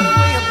 She love the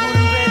way I put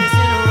them panties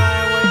in the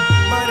right way.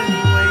 But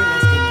anyway,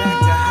 let's get back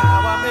to how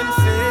I've been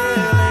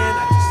feeling.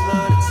 I just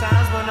love the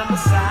times when I'm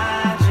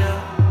beside you,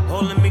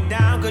 holding me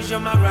down cause you're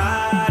my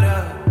rider.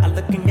 I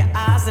look in your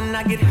eyes and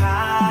I get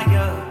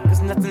higher,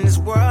 cause nothing in this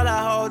world I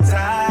hold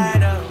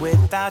tighter.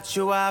 Without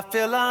you I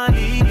feel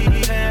uneven.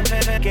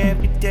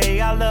 Every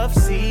day I love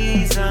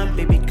season.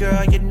 Baby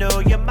girl, you know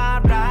you're my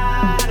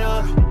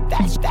rider.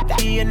 That's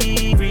be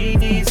any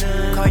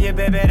reason. Call you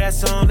baby,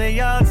 that's only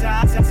your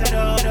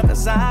title.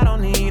 Cause I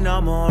don't need no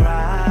more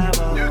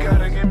rivals. You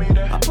gotta give me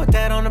that. I put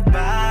that on the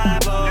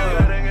Bible. You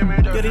gotta give me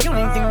that. You're the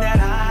only thing that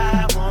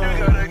I want.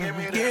 You gotta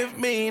give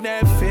me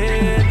that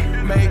fit.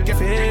 Make it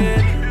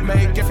fit.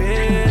 Make it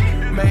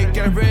fit. Make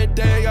every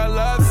day I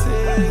love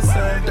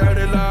season.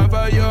 Dirty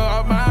lover,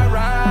 you're my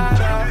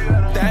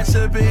rider. That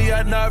should be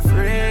enough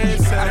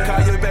reason. I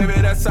call you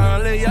baby, that's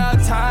only your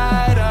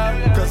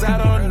title. Cause I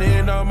don't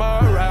need no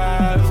more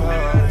rivals.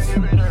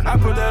 I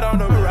put that on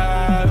the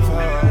rivals.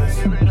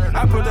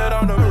 I put that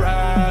on the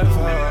rivals.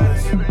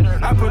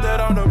 I put that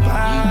on the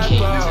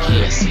Bible.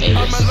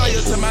 I'm a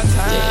loyal to my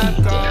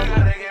time, girl.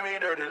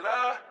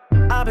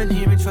 I've been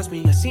hearing, trust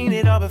me, I've seen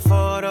it all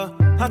before though.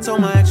 I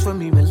told my ex for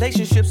me,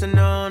 relationships are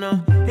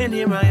no. And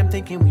here I am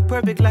thinking we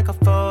perfect like a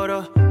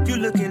photo. You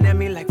looking at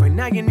me like right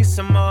now you need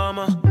some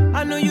mama.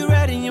 I know you're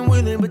ready and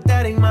willing, but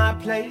that ain't my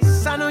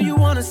place. I know you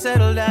wanna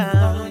settle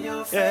down,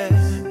 yeah.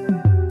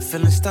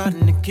 Feeling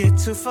starting to get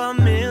too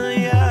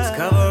familiar. Let's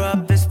cover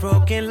up this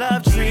broken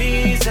love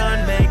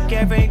treason. Make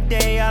every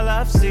day I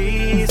love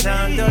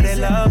season. Though they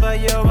love her,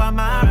 you are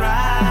my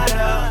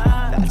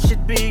rider. That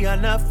should be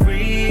enough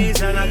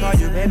reason. I call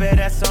you baby,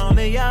 that's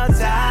only your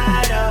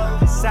title.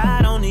 Cause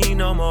I don't need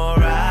no more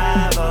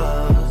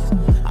rivals.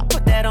 I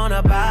put that on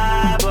the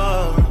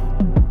Bible.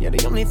 You're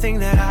the only thing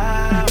that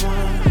I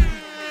want.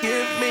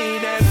 Give me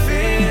that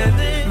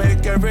feeling.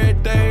 Make every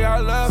day I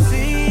love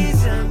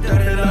season.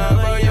 Dirty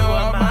lover, you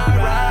are my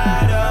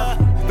rider.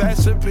 That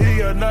should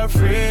be enough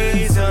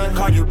reason.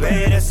 Call you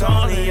baby, that's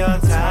only your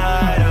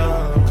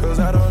title. Cause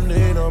I don't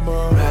need no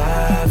more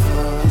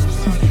rivals.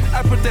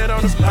 I put that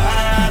on the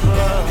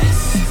Bible.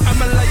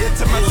 I'ma lay it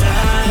to my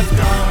time,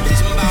 gone.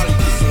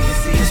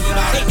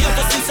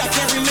 Ever since I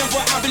can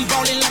remember, I've been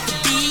ballin' like a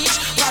bitch.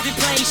 Private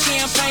plane,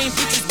 champagne,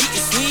 bitches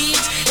getting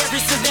sweet. Ever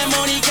since that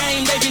money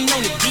came, they been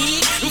on the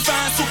beat. Them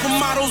fine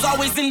supermodels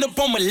always end up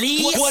on my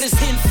list. What is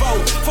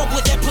info? Fuck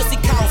what that pussy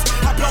cost.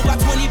 I blow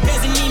out 20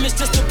 bands and demons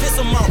just to piss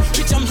them off.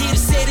 Bitch, I'm here to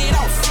set it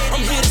off.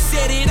 I'm here to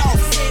set it off.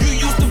 You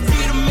used to be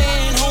the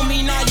man,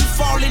 homie, now you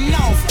falling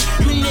off.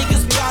 You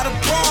niggas got a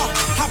bar,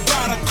 I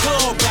brought a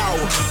club out.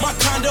 My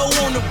condo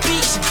on the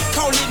beach,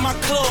 call it my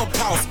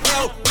clubhouse.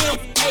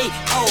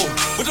 LMAO,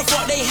 what the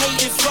fuck they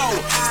hating for?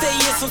 Stay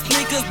in some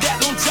sneakers that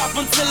don't drop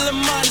until the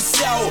money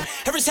sell.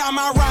 Every time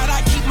I ride,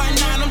 I keep my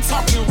 9, I'm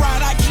talking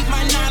ride. I keep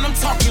my 9, I'm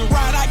talking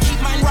ride. I keep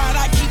my ride,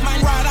 I keep my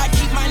ride. I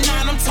keep my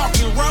 9, I'm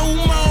talking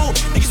Romo.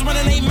 Niggas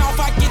running they mouth,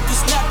 I get to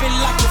snapping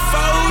like a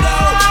photo.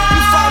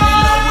 You fall in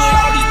love with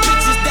all these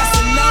bitches, that's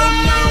a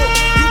no-no.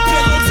 You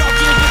pillow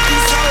talking with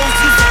these hoes,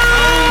 you say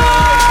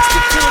oh-no.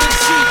 Stick to the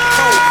cheat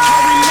code, I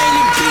remain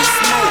in beast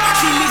mode.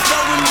 See me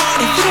throwing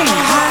money, if it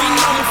ain't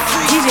hot,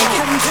 DJ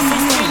Kelly TV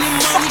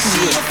ain't fucking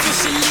she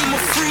officially my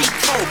free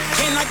code.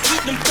 And I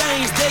keep them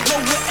things, they go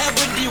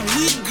wherever did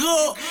we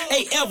go.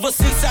 Hey, ever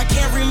since I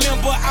can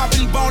remember, I've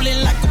been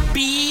ballin' like a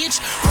bitch.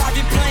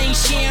 Private plane,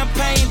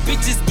 champagne,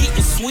 bitches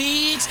getting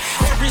sweet.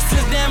 Ever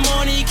since that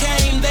money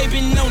came, they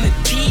been on the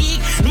dig.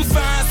 Them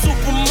fine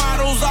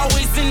supermodels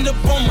always end up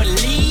on my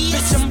lead.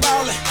 Bitch, I'm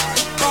ballin',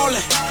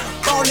 ballin',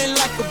 ballin'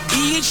 like a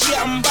bitch.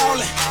 Yeah, I'm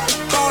ballin',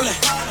 ballin',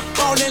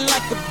 ballin'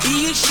 like a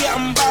bitch. Yeah,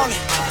 I'm ballin',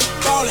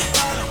 ballin',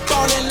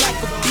 ballin' like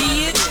a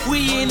bitch.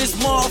 We in this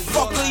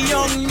motherfucker,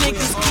 young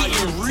niggas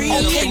getting real.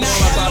 Okay, now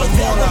all about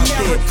them all out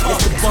there.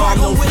 It's the bomb,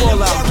 no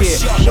fallout here.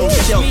 No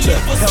shelter,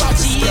 helter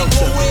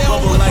skelter.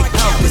 Bubble like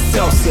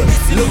Alka-Seltzer.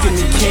 Look at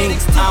me, king,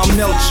 I'll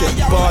melt you.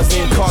 Bars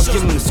and cars, give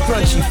them a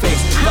scrunchy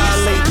face.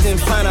 Violate, then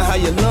find out how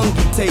your lungs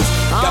taste.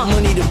 Got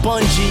money to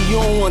bungee, you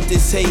don't want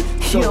this hate.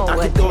 So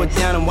I can throw it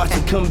down and watch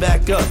it come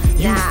back up.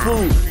 You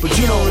fool, but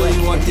you don't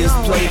really want this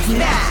play.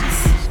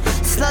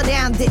 Slow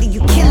down, Diddy,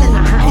 you killing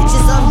them.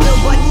 Bitches on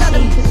Billboard, none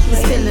of them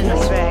was feeling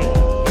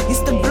them.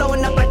 Used to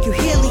blowing up like you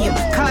helium.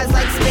 Cars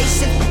like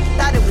spaceship,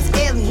 thought it was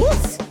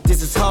aliens.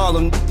 This is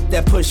Harlem,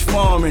 that push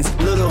foreigns.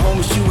 Little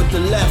homie shoot with the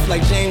left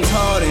like James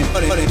Harden.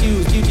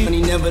 You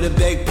money never to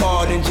beg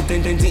pardon. You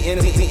think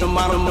the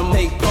model to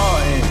take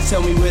part in.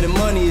 Tell me where the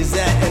money is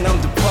at and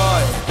I'm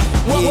departed.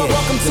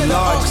 Welcome to the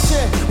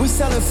auction. We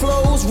selling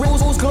flows,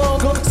 rules, glow,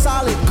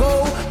 solid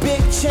gold,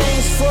 big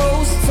chains,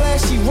 froze,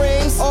 flashy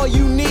rings. All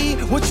you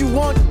need, what you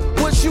want,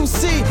 what you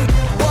see.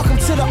 Welcome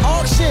to the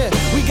auction.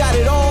 We got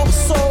it all: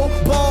 soul,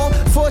 ball,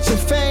 fortune,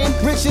 fame,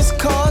 riches,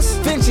 cars,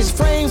 vintage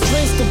frames,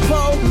 drinks to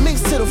pour,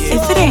 mix to the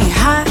floor. If it ain't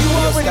hot,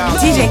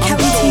 DJ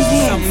Kelly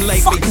TV something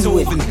like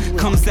Beethoven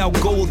comes out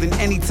golden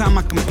anytime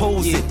I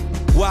compose it.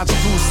 Watch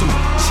gruesome,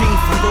 chain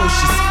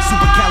ferocious,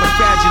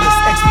 supercalifragilis,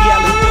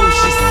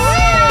 expialidocious.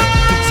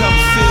 The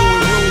tubs filled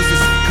with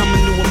roses,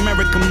 coming to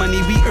America,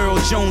 money, we Earl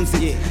Jones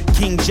it.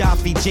 King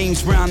Joffrey,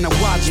 James Brown, now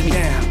watch me.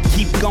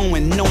 Keep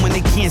going, knowing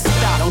they can't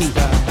stop me.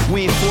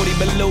 Wearing 40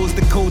 belows,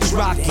 the coach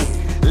Rocky.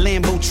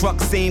 Lambo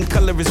truck, same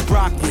color as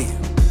broccoli.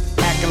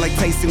 Acting like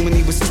Tyson when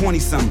he was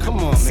 20-something. Come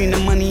on, Seen the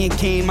money and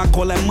came, I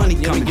call that money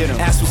coming.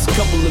 Ask what's a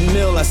couple of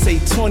mil, I say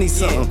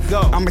 20-something.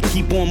 Go. I'ma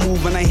keep on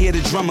moving, I hear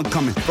the drummer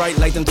coming. Bright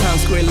like them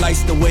Times Square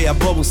lights, the way I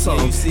bubble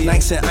something.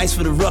 Nights and ice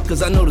for the ruck,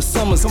 cause I know the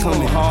summer's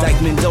coming.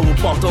 Dykeman double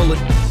parked all the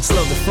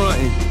slow the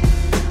frontin'.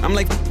 I'm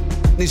like,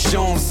 this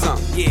showing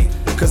something.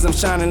 Yeah, cause I'm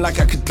shining like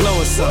I could glow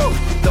or something.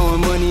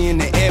 Throwing money in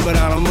the air, but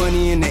I don't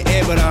money in the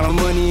air, but I don't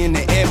money in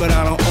the air, but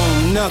I don't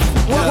own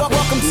nothing.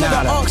 Welcome to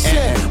the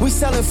auction. We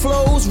selling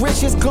flows,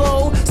 riches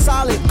glow,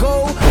 solid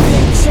gold,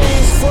 big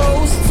chains,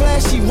 froze,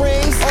 flashy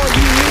rings. All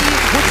you need,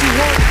 what you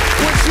want,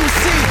 what you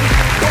see.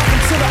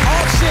 Welcome to the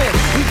auction.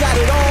 We got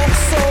it all: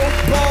 soul,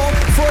 ball,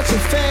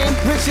 fortune, fame,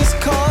 riches,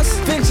 cars,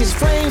 vintage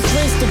frames,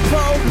 drinks to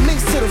pour,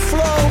 mix to the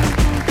flow.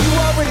 You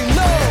already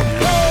know.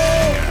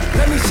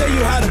 Let me show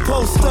you how to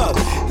post up.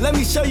 Let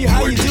me show you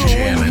how you do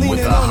it when you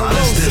leaning on the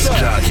road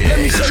stuff. Let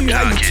me show you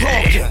how you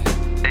talking.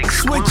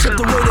 Switch up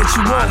the way that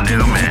you walk and you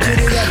can get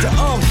it at the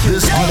auction.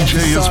 This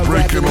DJ is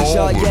breaking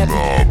all the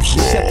knobs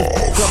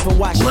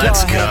off.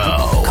 Let's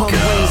go. Come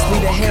raise me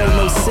to hell,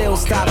 no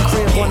sales. Stop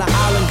crib on the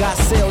island, got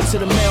sale to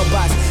the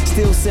mailbox.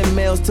 Still send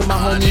mails to my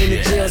homie in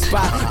the jail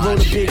spot. Roll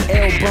a big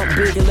L, bump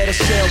big and let a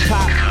shell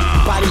pop.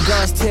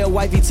 Bodyguards tail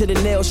wifey to the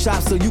nail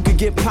shop so you can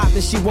get popped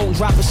and she won't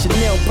drop a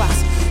Chanel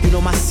box. You know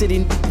my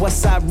city,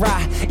 west side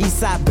ride, east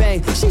side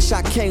bang. She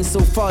shot Kane so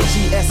far,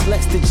 GS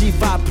Lex to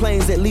G5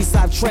 planes, at least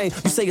I've trained.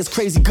 You say it's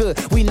crazy good,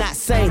 we not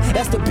sane.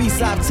 That's the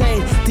beast I've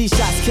obtained. These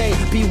shots came,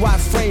 BY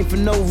frame for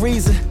no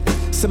reason.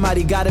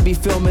 Somebody gotta be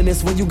filming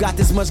this. When you got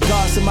this much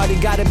guard, somebody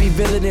gotta be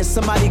villainous.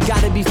 Somebody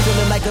gotta be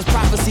feeling like a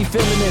prophecy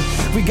filling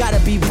it. We gotta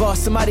be boss,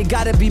 somebody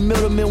gotta be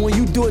middleman. When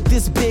you do it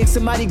this big,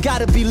 somebody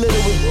gotta be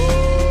literal.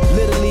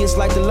 Literally, it's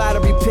like the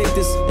lottery picked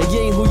us, and you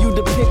ain't who you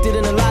depicted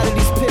in a lot of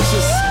these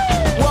pictures.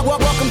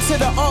 Welcome to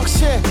the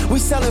auction. We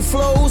selling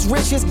flows,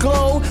 riches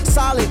glow,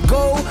 solid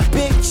gold,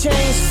 big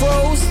chains,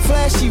 froze,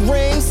 flashy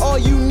rings. All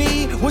you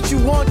need, what you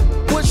want,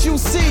 what you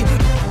see.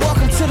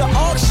 Welcome to the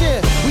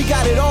auction. We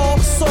got it all: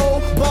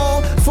 soul,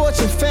 ball,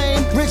 fortune,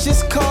 fame,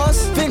 riches,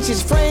 cars,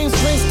 vintage frames,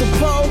 drinks to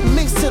pour,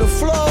 mix to the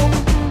flow.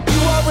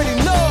 You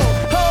already know.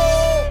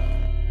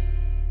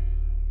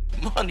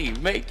 Money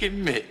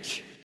making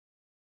Mitch.